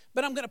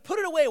 but I'm going to put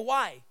it away.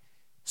 Why?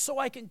 So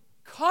I can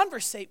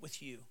conversate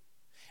with you.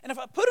 And if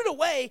I put it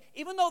away,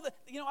 even though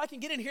I can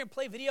get in here and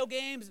play video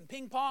games and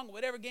ping pong,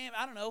 whatever game,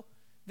 I don't know,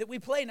 that we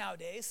play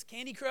nowadays,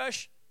 Candy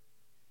Crush.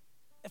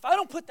 If I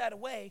don't put that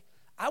away,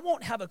 I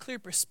won't have a clear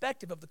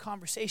perspective of the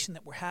conversation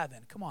that we're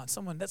having. Come on,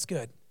 someone, that's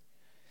good.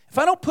 If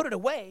I don't put it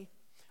away,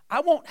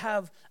 I won't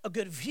have a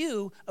good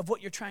view of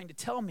what you're trying to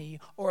tell me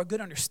or a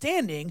good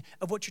understanding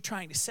of what you're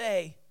trying to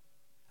say.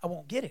 I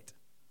won't get it.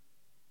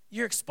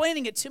 You're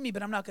explaining it to me,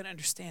 but I'm not going to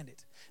understand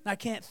it. And I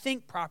can't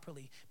think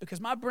properly because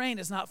my brain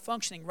is not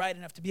functioning right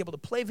enough to be able to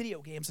play video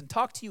games and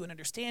talk to you and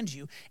understand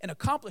you and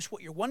accomplish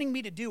what you're wanting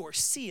me to do or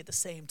see at the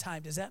same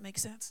time. Does that make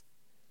sense?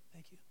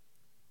 Thank you.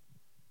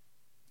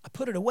 I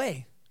put it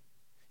away.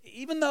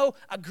 Even though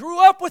I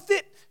grew up with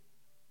it,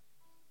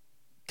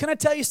 can I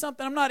tell you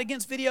something? I'm not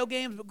against video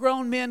games, but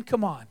grown men,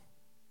 come on.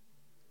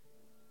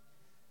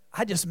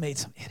 I just made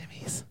some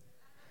enemies.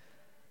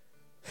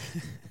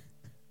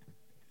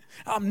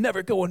 I'm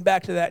never going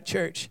back to that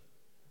church.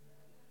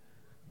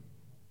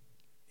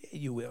 Yeah,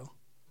 you will.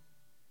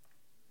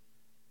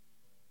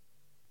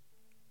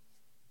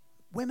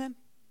 Women,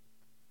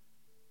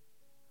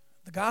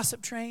 the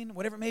gossip train,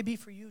 whatever it may be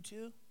for you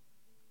too.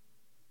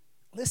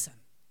 Listen,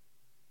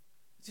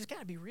 it's just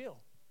got to be real.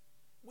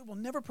 We will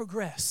never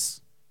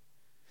progress.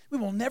 We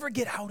will never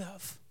get out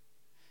of.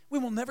 We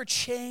will never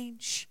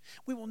change.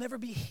 We will never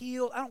be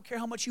healed. I don't care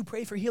how much you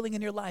pray for healing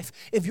in your life.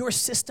 If your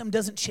system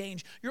doesn't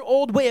change, your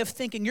old way of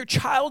thinking, your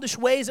childish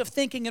ways of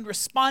thinking and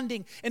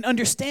responding and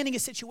understanding a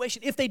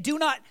situation, if they do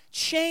not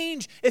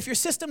change, if your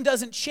system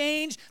doesn't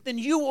change, then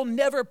you will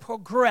never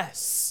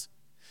progress.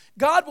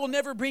 God will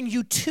never bring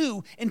you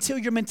to until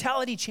your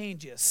mentality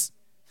changes.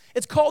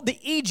 It's called the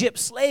Egypt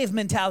slave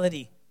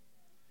mentality.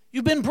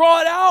 You've been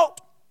brought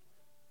out,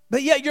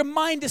 but yet your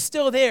mind is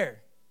still there.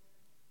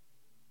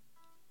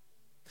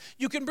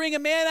 You can bring a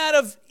man out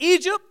of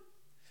Egypt,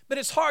 but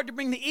it's hard to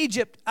bring the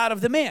Egypt out of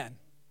the man.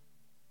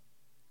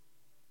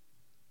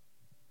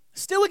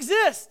 Still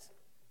exists.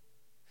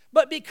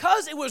 But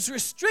because it was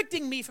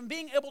restricting me from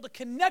being able to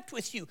connect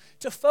with you,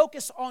 to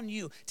focus on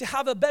you, to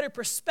have a better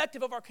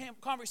perspective of our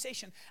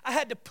conversation, I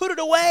had to put it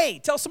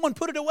away. Tell someone,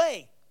 put it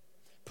away.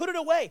 Put it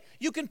away.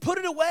 You can put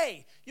it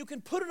away. You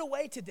can put it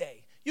away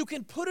today. You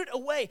can put it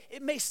away.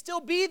 It may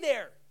still be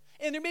there.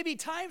 And there may be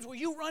times where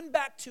you run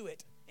back to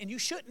it, and you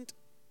shouldn't.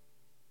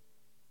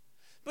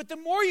 But the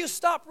more you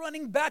stop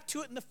running back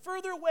to it and the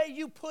further away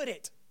you put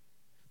it,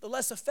 the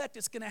less effect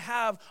it's going to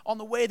have on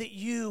the way that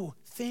you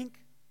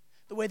think,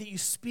 the way that you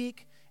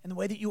speak, and the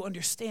way that you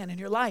understand in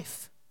your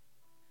life.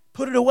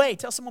 Put it away.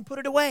 Tell someone, put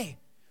it away.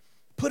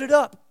 Put it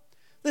up.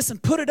 Listen,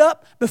 put it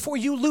up before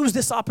you lose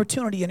this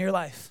opportunity in your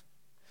life.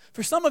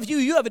 For some of you,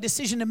 you have a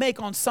decision to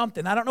make on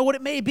something. I don't know what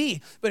it may be,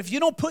 but if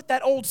you don't put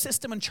that old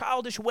system and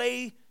childish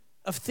way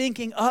of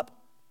thinking up,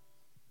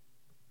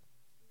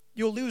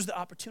 you'll lose the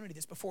opportunity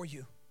that's before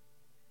you.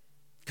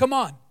 Come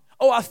on.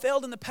 Oh, I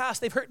failed in the past.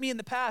 They've hurt me in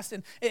the past,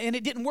 and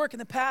it didn't work in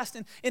the past.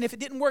 And if it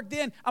didn't work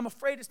then, I'm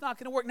afraid it's not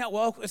going to work now.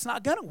 Well, it's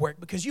not going to work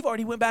because you've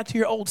already went back to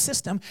your old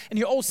system, and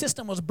your old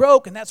system was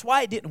broke, and that's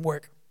why it didn't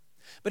work.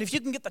 But if you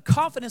can get the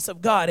confidence of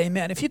God,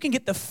 amen, if you can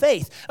get the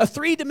faith, a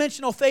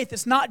three-dimensional faith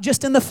that's not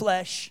just in the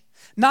flesh,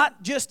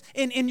 not just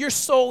in your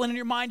soul and in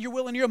your mind, your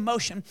will, and your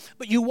emotion,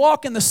 but you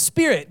walk in the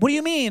Spirit. What do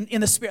you mean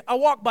in the Spirit? I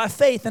walk by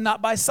faith and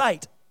not by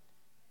sight.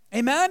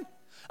 Amen?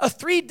 A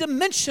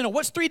three-dimensional.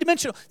 What's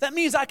three-dimensional? That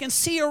means I can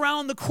see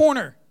around the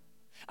corner.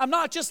 I'm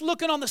not just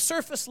looking on the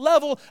surface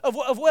level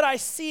of what I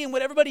see and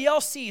what everybody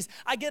else sees.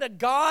 I get a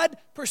God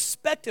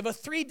perspective, a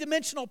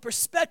three-dimensional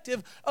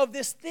perspective of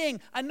this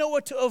thing. I know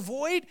what to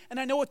avoid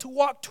and I know what to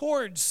walk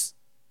towards.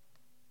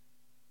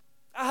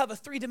 I have a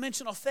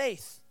three-dimensional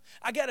faith.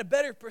 I got a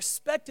better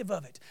perspective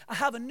of it. I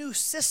have a new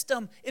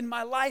system in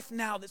my life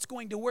now that's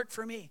going to work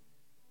for me.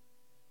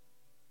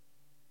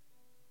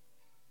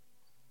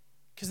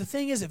 Because the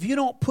thing is, if you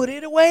don't put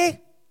it away,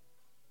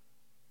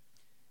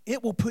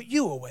 it will put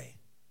you away.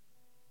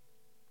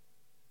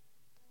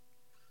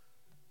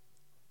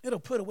 It'll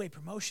put away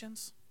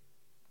promotions.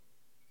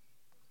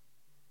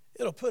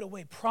 It'll put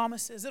away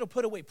promises. It'll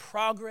put away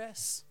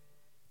progress.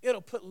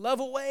 It'll put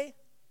love away.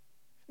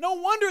 No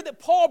wonder that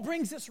Paul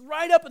brings this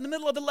right up in the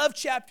middle of the love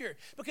chapter.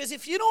 Because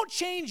if you don't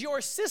change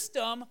your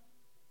system,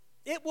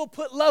 it will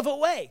put love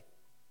away.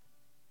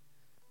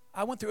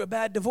 I went through a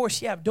bad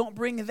divorce. Yeah, don't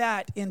bring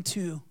that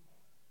into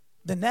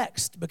the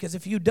next, because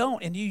if you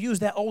don't and you use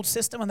that old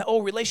system and the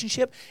old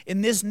relationship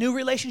in this new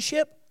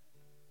relationship,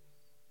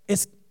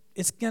 it's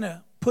going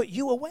to put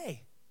you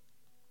away.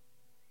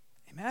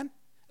 Amen?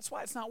 That's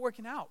why it's not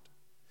working out.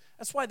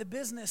 That's why the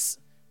business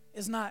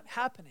is not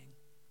happening.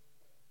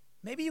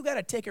 Maybe you got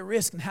to take a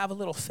risk and have a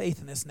little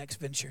faith in this next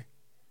venture.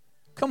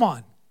 Come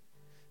on.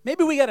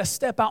 Maybe we got to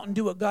step out and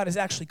do what God has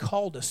actually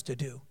called us to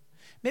do.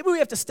 Maybe we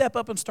have to step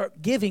up and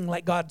start giving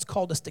like God's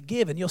called us to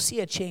give, and you'll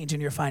see a change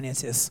in your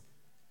finances.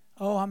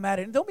 Oh, I'm mad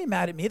at it. Don't be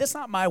mad at me. That's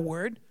not my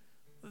word.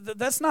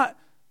 That's not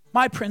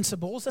my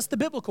principles. That's the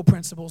biblical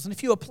principles. And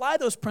if you apply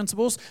those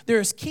principles,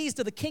 there's keys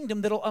to the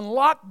kingdom that'll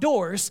unlock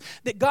doors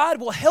that God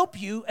will help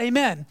you,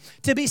 amen,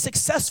 to be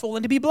successful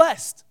and to be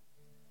blessed.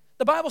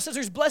 The Bible says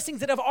there's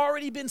blessings that have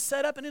already been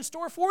set up and in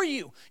store for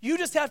you. You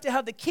just have to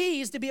have the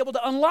keys to be able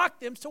to unlock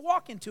them to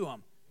walk into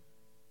them.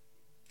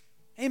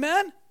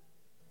 Amen?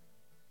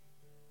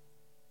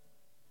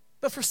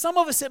 But for some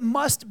of us, it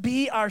must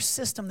be our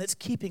system that's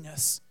keeping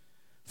us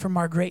from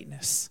our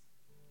greatness.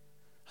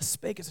 I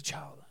spake as a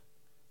child,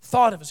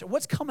 thought of us.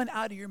 What's coming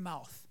out of your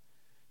mouth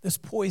that's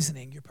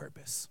poisoning your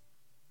purpose?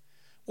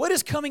 What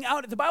is coming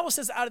out? The Bible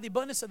says out of the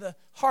abundance of the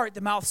heart,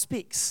 the mouth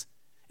speaks.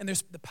 And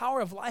there's the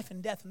power of life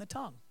and death in the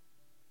tongue.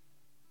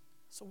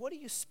 So what are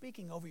you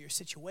speaking over your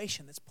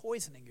situation that's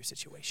poisoning your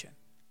situation?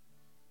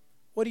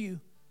 What are you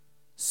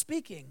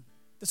speaking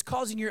that's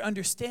causing your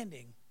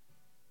understanding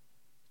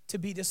to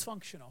be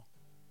dysfunctional?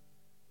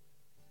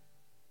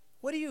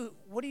 What are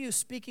you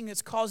speaking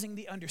that's causing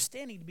the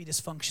understanding to be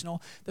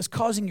dysfunctional, that's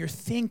causing your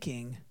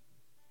thinking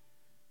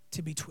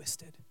to be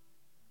twisted?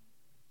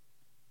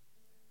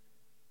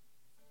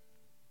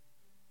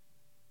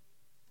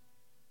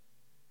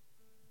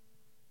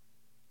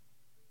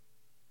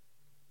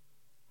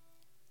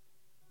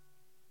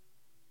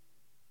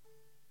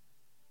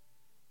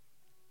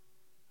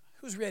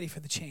 Who's ready for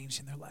the change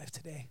in their life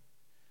today?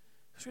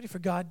 Who's ready for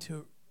God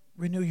to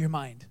renew your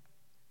mind?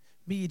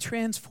 Be ye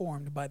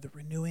transformed by the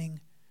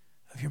renewing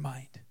of your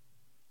mind.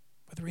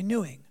 By the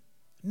renewing,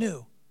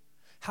 new.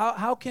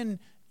 How can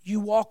you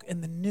walk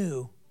in the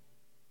new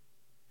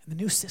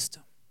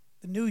system,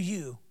 the new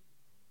you,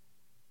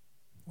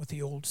 with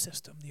the old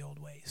system, the old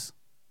ways?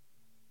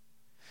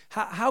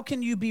 How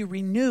can you be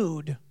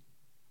renewed?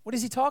 What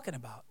is he talking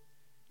about?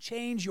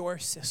 Change your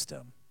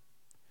system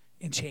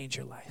and change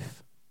your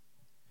life.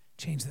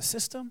 Change the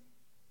system,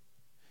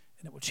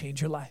 and it will change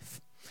your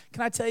life.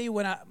 Can I tell you,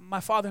 when my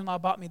father-in-law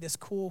bought me this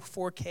cool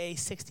 4K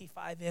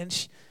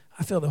 65-inch,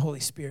 I feel the Holy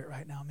Spirit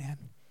right now, man.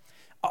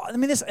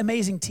 This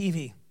amazing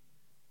TV.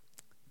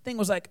 Thing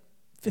was like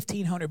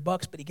 $1,500,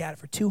 but he got it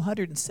for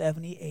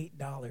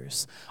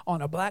 $278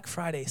 on a Black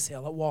Friday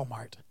sale at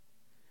Walmart.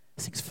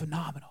 This thing's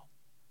phenomenal.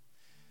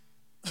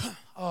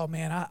 Oh,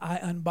 man, I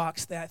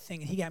unboxed that thing,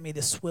 and he got me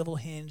this swivel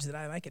hinge that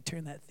I could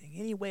turn that thing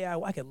any way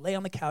I could lay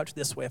on the couch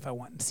this way if I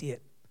want and see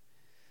it.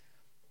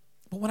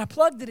 But when I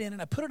plugged it in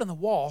and I put it on the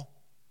wall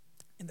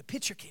and the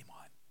picture came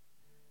on,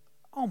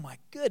 oh my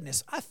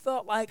goodness, I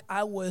felt like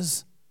I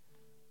was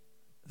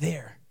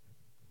there.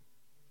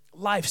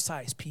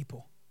 Life-size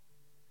people.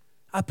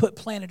 I put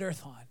Planet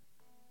Earth on.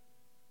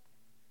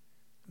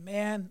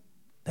 Man,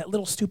 that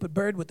little stupid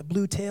bird with the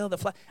blue tail,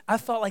 I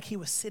felt like he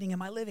was sitting in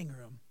my living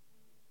room.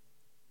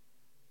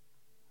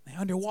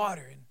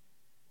 Underwater, and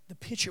the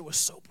picture was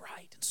so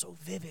bright and so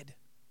vivid.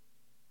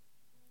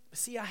 But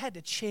see, I had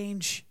to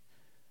change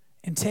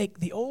and take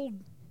the old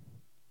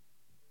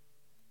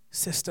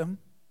system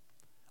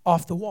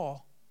off the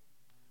wall.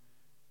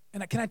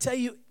 And can I tell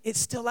you, it's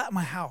still at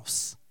my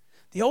house.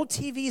 The old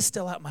TV is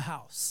still at my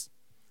house.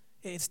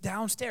 It's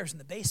downstairs in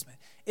the basement.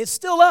 It's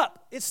still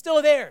up. It's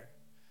still there.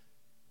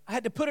 I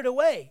had to put it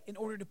away in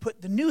order to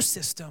put the new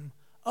system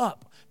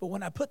up. But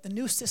when I put the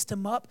new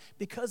system up,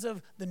 because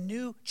of the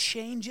new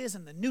changes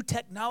and the new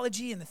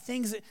technology and the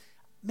things that,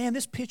 man,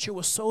 this picture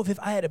was so vivid.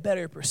 I had a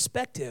better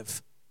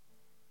perspective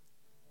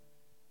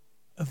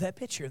of that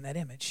picture and that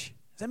image.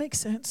 Does that make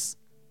sense?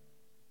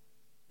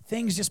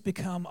 Things just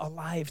become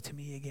alive to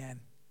me again.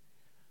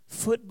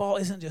 Football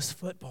isn't just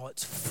football,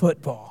 it's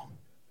football.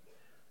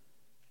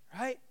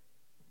 Right?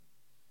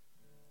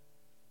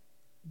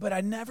 But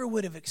I never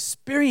would have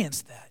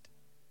experienced that.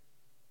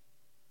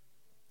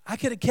 I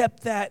could have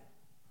kept that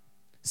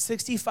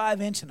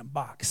 65-inch in a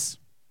box.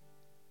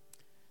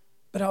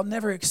 But I'll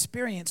never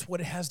experience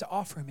what it has to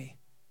offer me.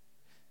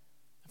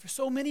 For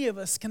so many of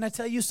us, can I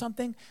tell you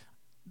something?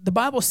 The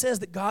Bible says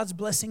that God's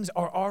blessings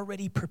are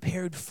already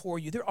prepared for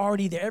you. They're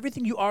already there.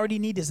 Everything you already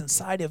need is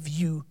inside of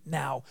you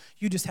now.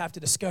 You just have to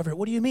discover it.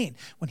 What do you mean?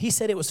 When he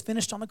said it was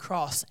finished on the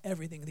cross,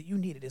 everything that you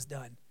needed is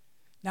done.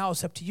 Now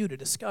it's up to you to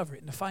discover it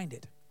and to find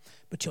it.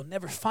 But you'll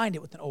never find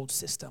it with an old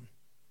system.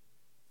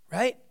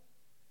 Right?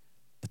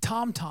 The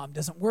TomTom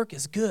doesn't work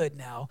as good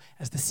now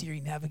as the Siri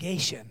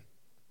navigation.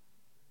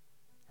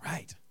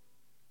 Right?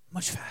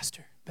 Much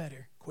faster,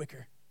 better,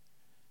 quicker.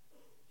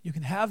 You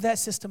can have that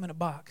system in a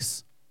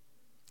box,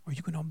 or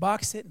you can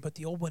unbox it and put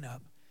the old one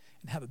up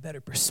and have a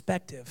better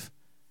perspective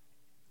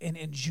and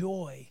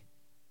enjoy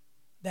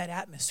that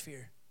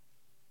atmosphere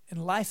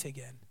in life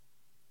again.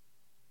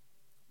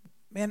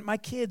 Man, my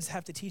kids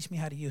have to teach me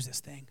how to use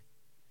this thing.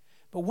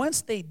 But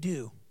once they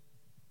do,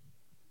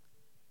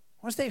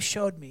 once they've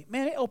showed me,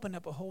 man, it opened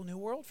up a whole new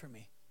world for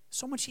me.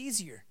 So much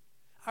easier.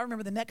 I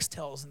remember the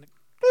Nextels and the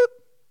boop.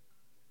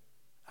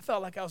 I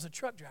felt like I was a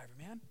truck driver,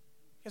 man.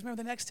 You guys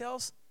remember the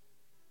Nextels?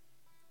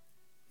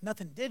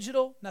 Nothing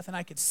digital, nothing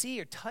I could see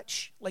or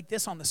touch like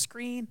this on the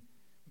screen.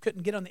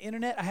 Couldn't get on the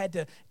internet. I had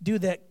to do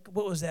that,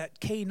 what was that,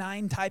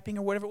 K9 typing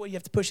or whatever. You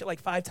have to push it like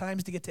 5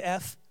 times to get to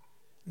F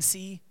and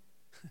C.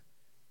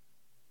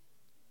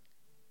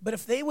 But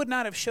if they would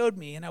not have showed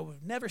me, and I would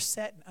have never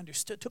sat and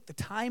understood, took the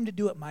time to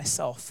do it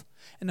myself,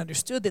 and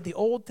understood that the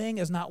old thing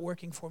is not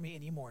working for me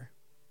anymore,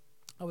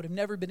 I would have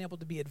never been able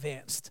to be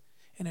advanced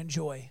and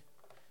enjoy.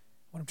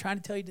 What I'm trying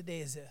to tell you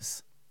today is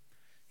this.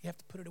 You have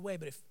to put it away,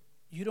 but if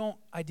you don't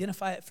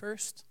identify it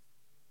first,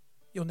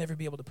 you'll never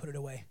be able to put it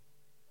away.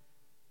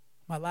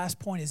 My last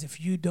point is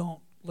if you don't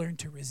learn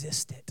to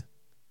resist it.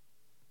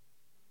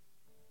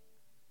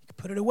 You can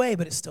put it away,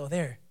 but it's still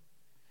there.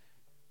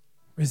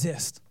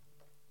 Resist.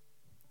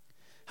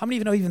 How many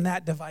of you know even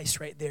that device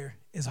right there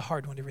is a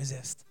hard one to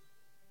resist?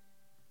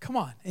 Come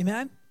on,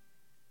 amen?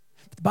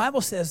 But the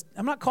Bible says,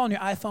 I'm not calling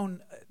your iPhone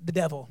the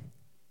devil,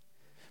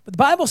 but the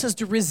Bible says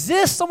to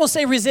resist. Someone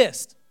say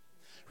resist.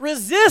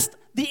 Resist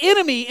the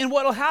enemy, and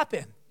what will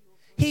happen?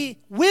 He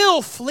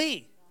will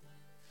flee.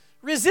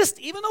 Resist,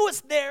 even though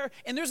it's there,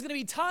 and there's going to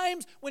be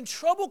times when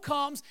trouble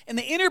comes, and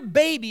the inner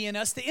baby in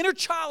us, the inner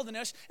child in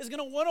us, is going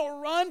to want to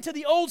run to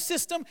the old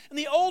system and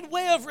the old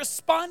way of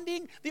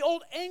responding, the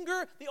old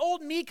anger, the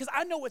old me, because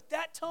I know with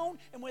that tone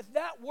and with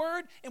that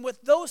word and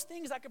with those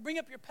things I can bring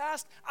up your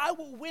past, I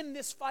will win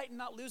this fight and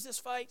not lose this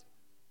fight.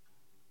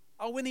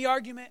 I'll win the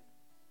argument.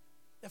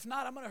 If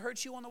not, I'm going to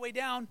hurt you on the way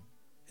down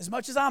as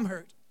much as I'm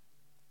hurt.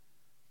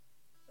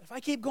 If I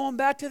keep going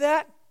back to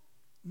that,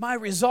 my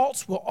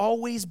results will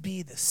always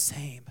be the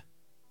same.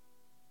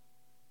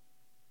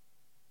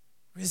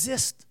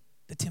 Resist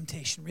the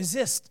temptation.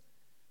 Resist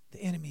the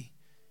enemy.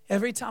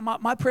 Every time,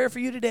 my prayer for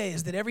you today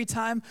is that every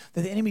time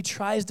that the enemy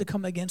tries to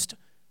come against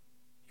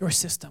your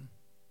system,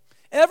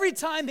 every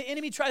time the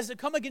enemy tries to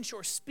come against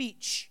your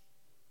speech,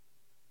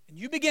 and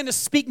you begin to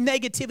speak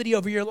negativity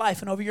over your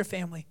life and over your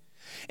family,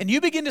 and you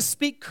begin to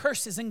speak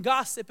curses and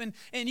gossip, and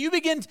you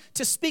begin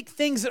to speak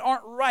things that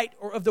aren't right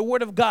or of the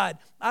Word of God,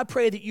 I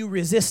pray that you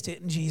resist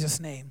it in Jesus'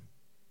 name.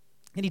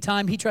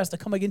 Anytime he tries to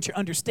come against your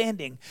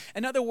understanding.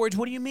 In other words,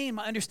 what do you mean?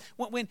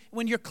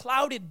 When you're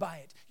clouded by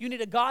it, you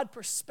need a God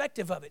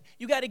perspective of it.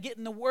 You got to get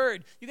in the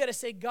Word. You got to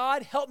say,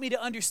 God, help me to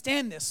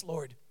understand this,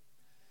 Lord.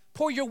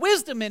 Pour your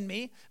wisdom in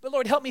me, but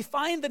Lord, help me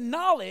find the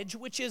knowledge,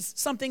 which is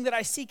something that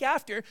I seek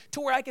after,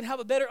 to where I can have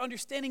a better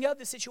understanding of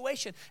the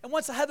situation. And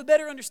once I have a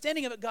better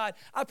understanding of it, God,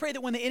 I pray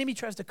that when the enemy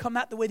tries to come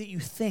out the way that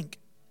you think,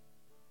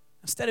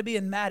 instead of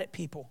being mad at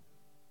people,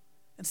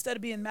 instead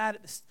of being mad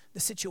at the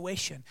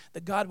situation,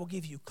 that God will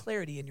give you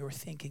clarity in your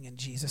thinking in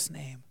Jesus'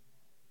 name.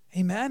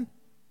 Amen?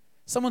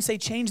 Someone say,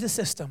 change the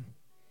system.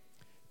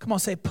 Come on,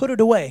 say, put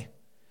it away.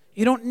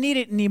 You don't need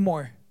it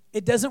anymore.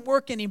 It doesn't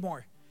work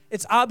anymore.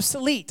 It's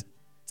obsolete.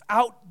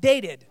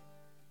 Outdated.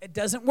 It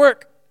doesn't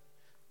work.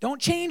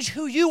 Don't change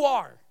who you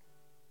are.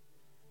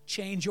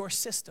 Change your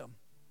system.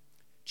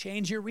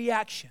 Change your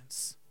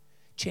reactions.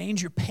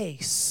 Change your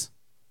pace.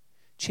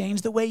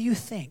 Change the way you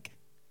think.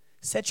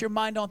 Set your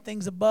mind on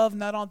things above,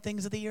 not on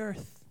things of the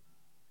earth.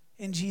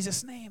 In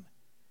Jesus' name.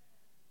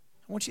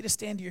 I want you to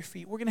stand to your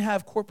feet. We're going to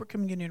have corporate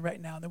communion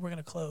right now, and then we're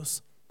going to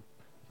close.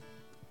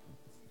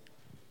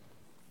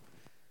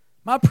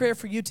 My prayer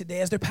for you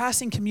today, as they're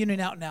passing communion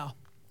out now,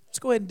 let's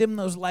go ahead and dim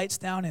those lights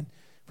down, and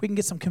if we can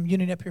get some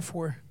communion up here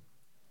for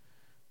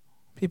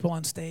people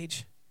on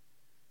stage.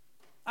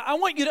 I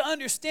want you to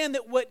understand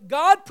that what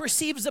God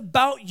perceives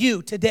about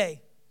you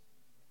today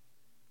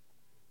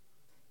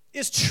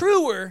is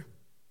truer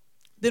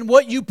than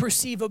what you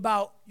perceive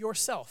about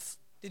yourself.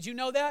 Did you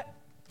know that?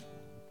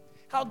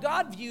 How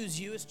God views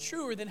you is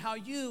truer than how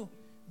you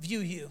view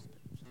you.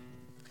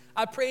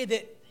 I pray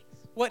that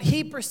what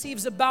He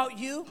perceives about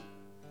you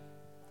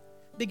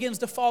begins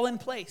to fall in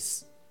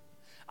place.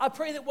 I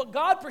pray that what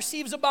God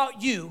perceives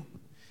about you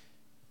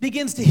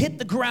begins to hit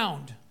the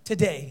ground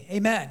today.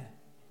 Amen.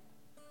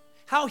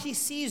 How He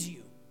sees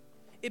you,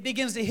 it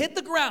begins to hit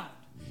the ground.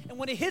 And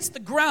when it hits the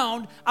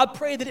ground, I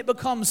pray that it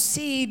becomes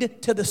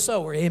seed to the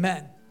sower.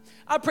 Amen.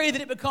 I pray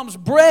that it becomes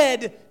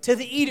bread to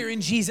the eater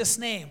in Jesus'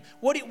 name.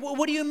 What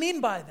do you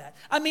mean by that?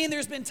 I mean,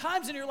 there's been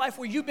times in your life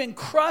where you've been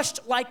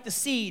crushed like the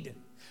seed.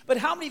 But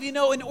how many of you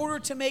know in order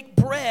to make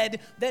bread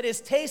that is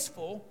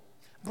tasteful,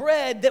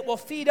 bread that will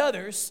feed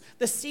others,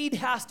 the seed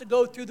has to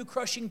go through the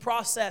crushing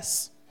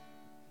process?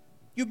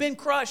 You've been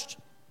crushed.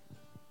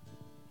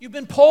 You've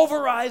been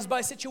pulverized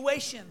by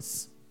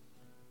situations,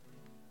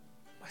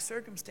 by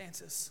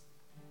circumstances,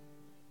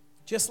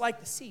 just like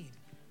the seed.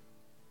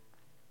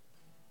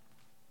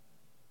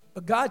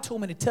 But God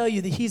told me to tell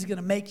you that He's going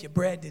to make you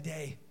bread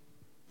today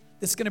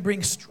that's going to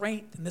bring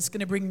strength and that's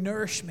going to bring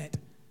nourishment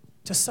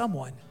to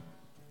someone.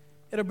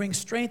 It'll bring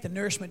strength and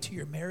nourishment to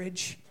your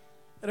marriage.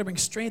 It'll bring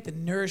strength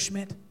and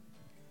nourishment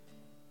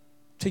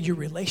to your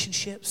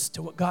relationships,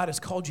 to what God has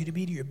called you to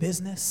be, to your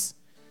business.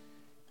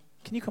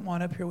 Can you come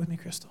on up here with me,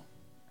 Crystal?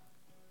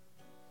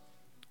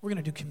 We're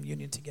going to do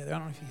communion together. I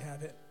don't know if you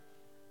have it.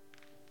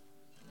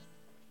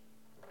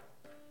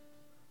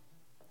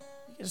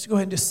 Just go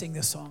ahead and just sing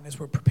this song as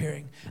we're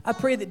preparing. I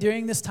pray that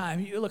during this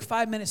time,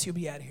 5 minutes, you'll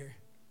be out of here.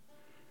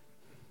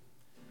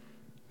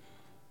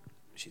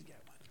 She's got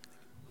one.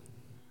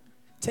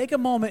 Take a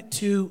moment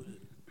to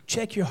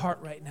check your heart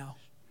right now.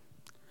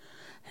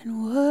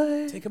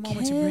 Take a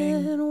moment to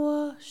bring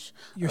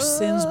your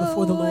sins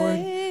before the Lord.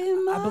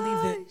 I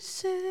believe that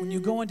when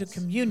you go into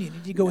communion,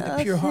 you go with a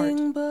pure heart.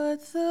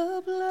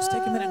 Just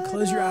take a minute and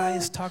close your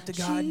eyes. Talk to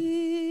God.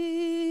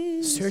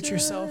 Search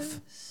yourself.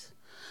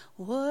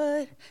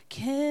 What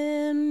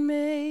can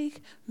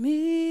make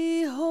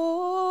me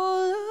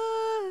whole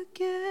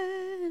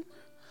again?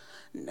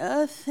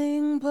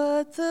 Nothing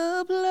but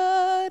the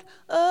blood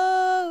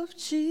of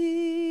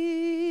Jesus.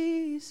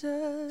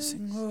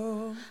 Sing,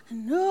 oh.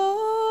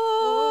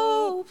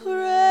 No,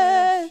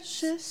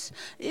 precious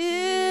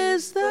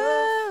is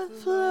the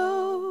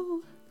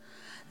flow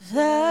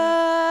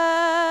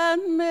that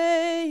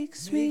makes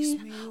makes me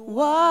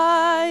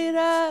white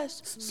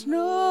as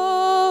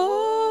snow.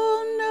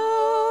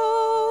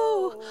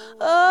 No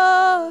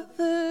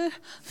other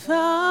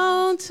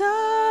fount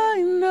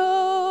I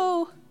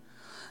know,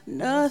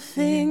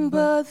 nothing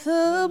but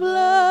the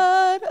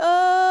blood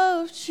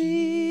of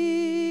Jesus.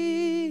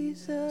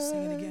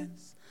 Sing it again.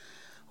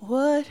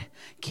 What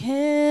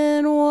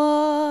can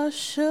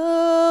wash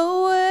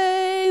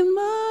away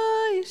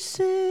my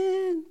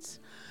sins?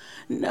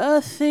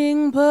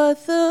 Nothing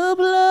but the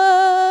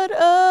blood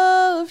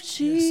of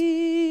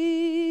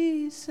Jesus.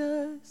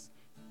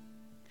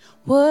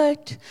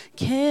 What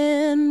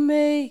can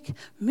make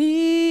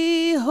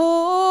me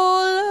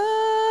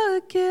whole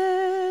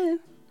again?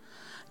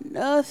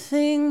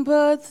 Nothing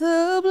but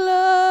the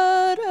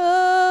blood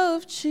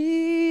of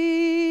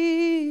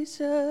Jesus.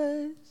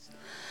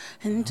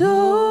 And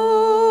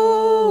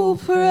oh,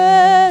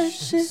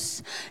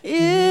 precious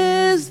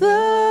is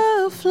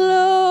the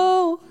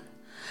flow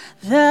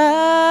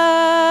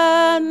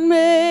that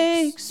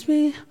makes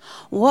me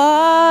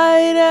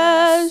white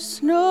as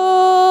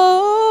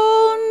snow.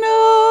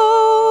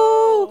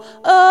 No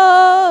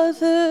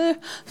other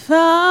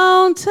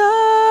fount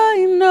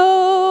I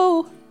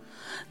know,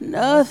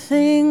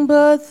 nothing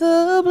but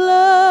the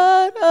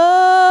blood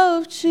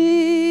of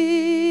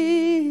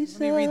Jesus.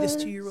 Let me read this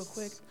to you real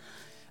quick.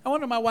 I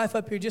wanted my wife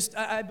up here.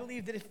 I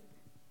believe that if,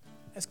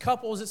 as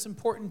couples, it's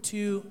important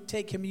to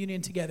take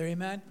communion together.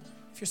 Amen?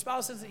 If your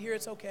spouse isn't here,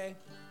 it's okay.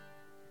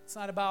 It's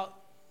not about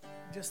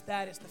just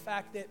that. It's the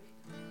fact that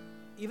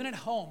even at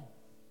home,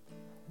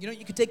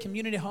 you could take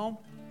communion at home.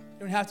 You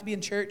don't have to be in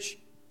church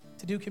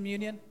to do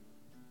communion.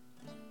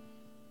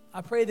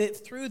 I pray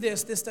that through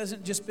this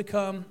doesn't just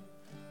become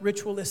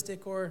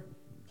ritualistic or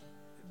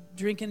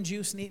drinking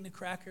juice and eating a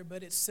cracker,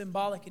 but it's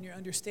symbolic in your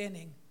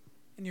understanding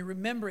and you're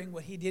remembering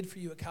what he did for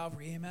you at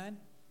Calvary. Amen?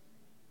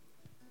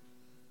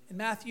 In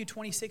Matthew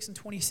 26 and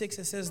 26,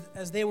 it says,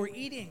 as they were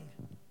eating,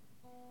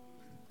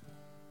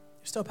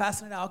 you're still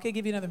passing it out. Okay,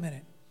 give you another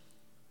minute.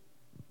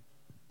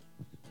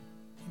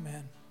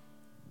 Amen.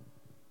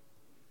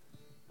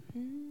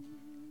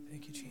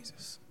 Thank you,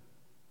 Jesus.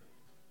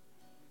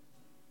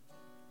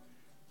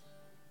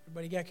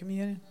 Everybody got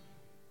communion?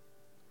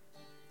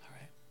 All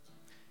right.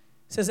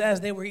 It says, as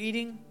they were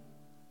eating,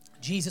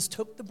 Jesus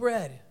took the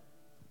bread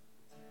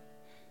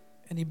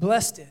and he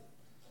blessed it.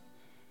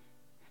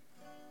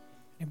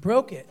 He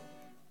broke it.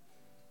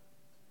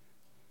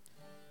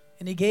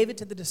 And he gave it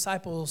to the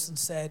disciples and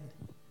said,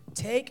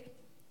 take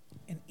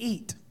and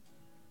eat,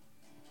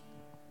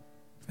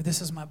 for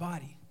this is my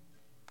body.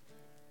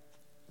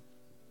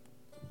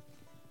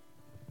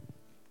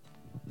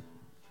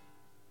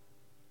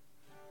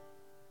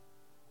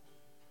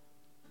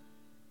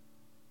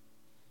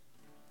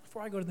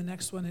 Before I go to the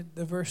next one,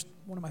 the verse,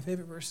 one of my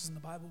favorite verses in the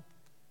Bible.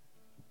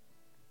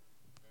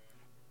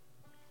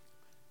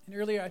 And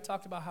earlier I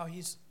talked about how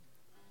he's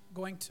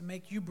going to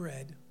make you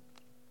bread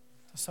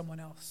to someone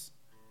else.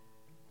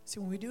 See,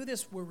 when we do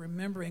this, we're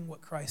remembering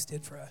what Christ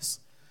did for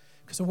us.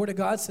 Because the Word of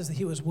God says that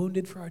he was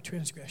wounded for our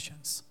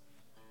transgressions.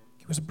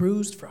 He was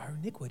bruised for our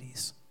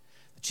iniquities.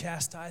 The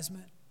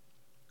chastisement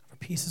of our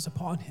peace is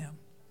upon him.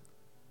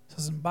 It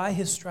says, and by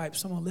his stripes,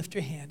 someone lift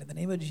your hand in the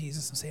name of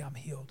Jesus and say, I'm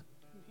healed.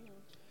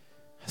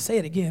 Say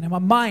it again. In my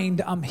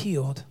mind, I'm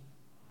healed.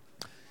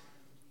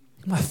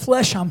 In my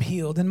flesh, I'm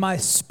healed. In my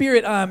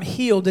spirit, I'm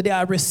healed today.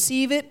 I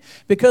receive it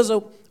because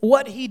of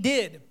what he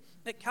did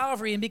at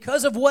Calvary. And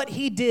because of what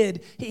he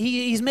did,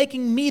 he's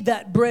making me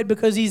that bread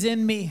because he's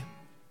in me.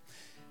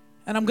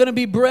 And I'm going to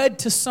be bread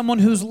to someone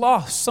who's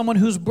lost, someone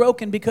who's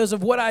broken because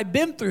of what I've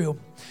been through.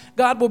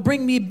 God will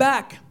bring me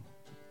back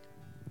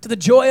to the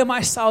joy of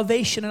my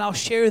salvation, and I'll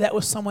share that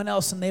with someone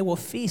else, and they will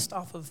feast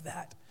off of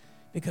that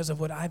because of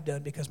what I've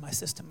done, because my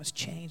system has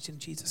changed in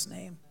Jesus'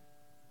 name.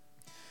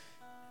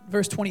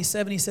 Verse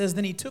 27, he says,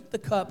 then he took the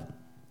cup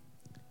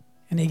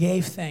and he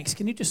gave thanks.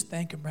 Can you just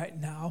thank him right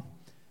now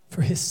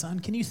for his son?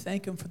 Can you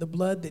thank him for the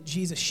blood that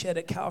Jesus shed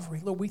at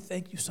Calvary? Lord, we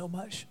thank you so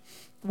much.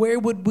 Where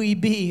would we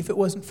be if it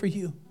wasn't for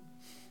you?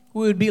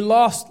 We would be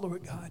lost,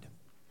 Lord God.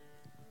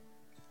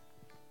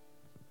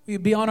 We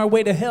would be on our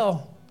way to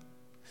hell.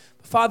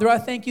 But Father, I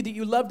thank you that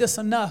you loved us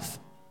enough,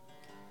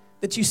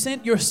 that you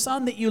sent your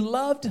son that you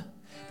loved,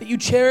 that you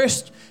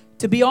cherished,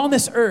 to be on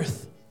this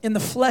earth in the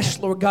flesh,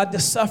 Lord God, to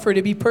suffer,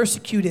 to be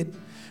persecuted.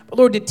 But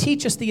Lord, to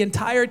teach us the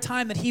entire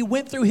time that he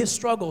went through his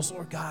struggles,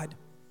 Lord God,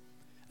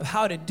 of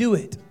how to do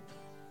it.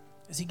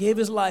 As he gave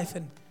his life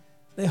and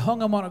they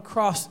hung him on a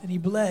cross and he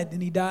bled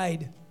and he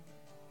died.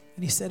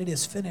 And he said, it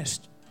is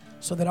finished.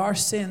 So that our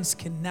sins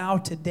can now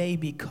today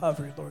be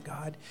covered, Lord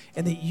God.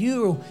 And that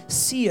you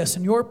see us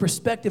and your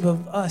perspective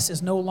of us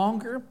is no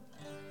longer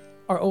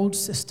our old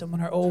system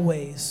and our old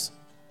ways,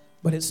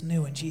 but it's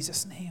new in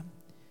Jesus' name.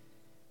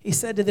 He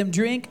said to them,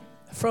 drink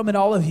from it,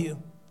 all of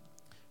you,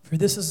 for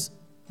this is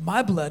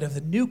my blood of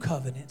the new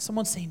covenant.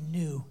 Someone say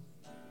new.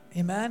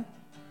 Amen?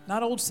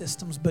 Not old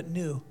systems, but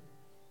new,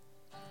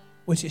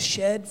 which is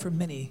shed for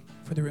many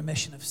for the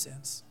remission of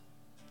sins.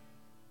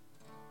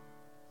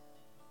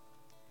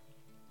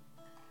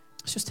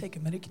 Let's just take a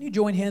minute. Can you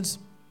join hands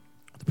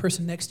the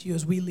person next to you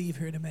as we leave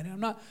here in a minute. I'm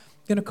not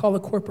going to call a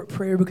corporate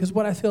prayer because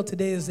what I feel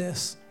today is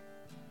this.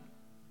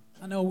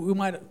 I know we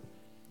might have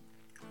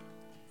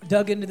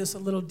dug into this a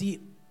little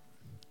deep,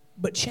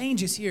 but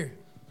change is here.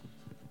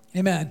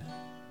 Amen.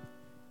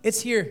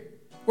 It's here.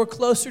 We're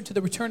closer to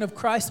the return of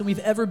Christ than we've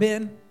ever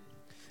been.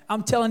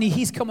 I'm telling you,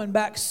 he's coming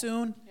back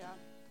soon. Yeah.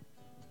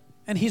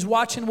 And he's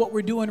watching what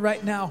we're doing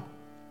right now.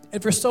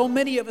 And for so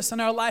many of us in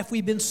our life,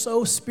 we've been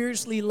so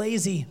spiritually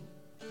lazy.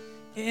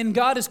 And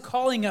God is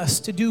calling us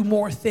to do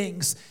more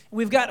things. And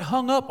we've got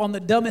hung up on the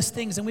dumbest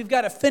things, and we've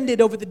got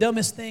offended over the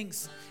dumbest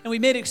things. And we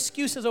made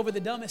excuses over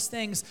the dumbest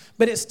things.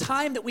 But it's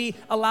time that we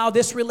allow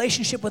this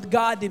relationship with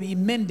God to be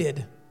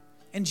mended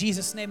in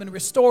Jesus' name and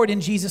restored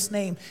in Jesus'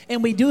 name.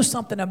 And we do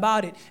something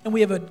about it. And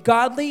we have a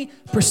godly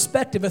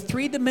perspective, a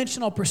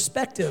three-dimensional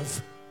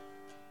perspective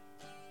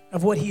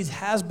of what he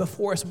has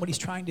before us and what he's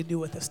trying to do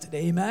with us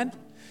today. Amen?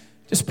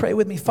 Just pray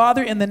with me.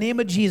 Father, in the name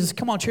of Jesus,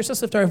 come on, church,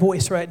 let's lift our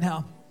voice right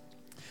now.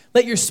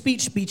 Let your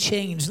speech be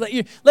changed.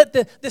 Let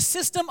the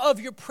system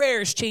of your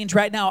prayers change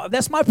right now.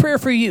 That's my prayer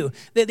for you,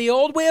 that the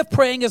old way of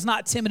praying is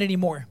not timid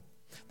anymore.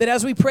 That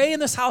as we pray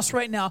in this house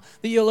right now,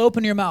 that you'll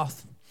open your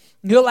mouth.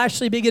 You'll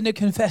actually begin to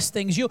confess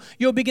things.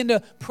 You'll begin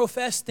to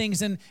profess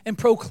things and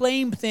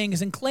proclaim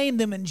things and claim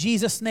them in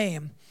Jesus'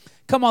 name.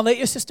 Come on, let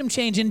your system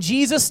change. In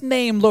Jesus'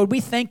 name, Lord, we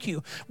thank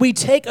you. We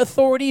take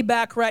authority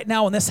back right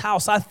now in this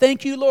house. I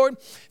thank you,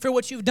 Lord, for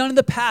what you've done in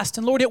the past.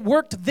 And Lord, it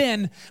worked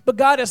then, but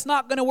God, it's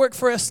not going to work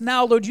for us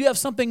now. Lord, you have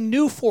something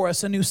new for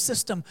us, a new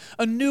system,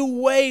 a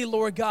new way,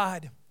 Lord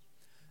God,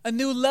 a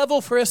new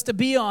level for us to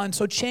be on.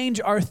 So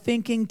change our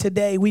thinking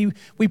today. We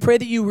pray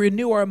that you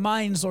renew our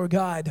minds, Lord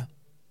God.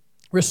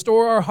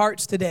 Restore our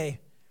hearts today.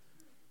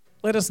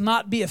 Let us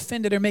not be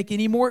offended or make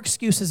any more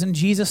excuses in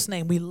Jesus'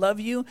 name. We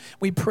love you.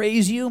 We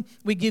praise you.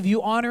 We give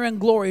you honor and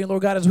glory,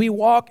 Lord God, as we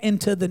walk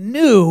into the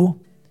new.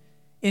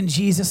 In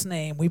Jesus'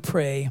 name we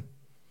pray.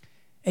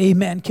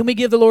 Amen. Can we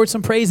give the Lord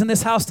some praise in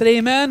this house today?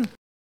 Amen.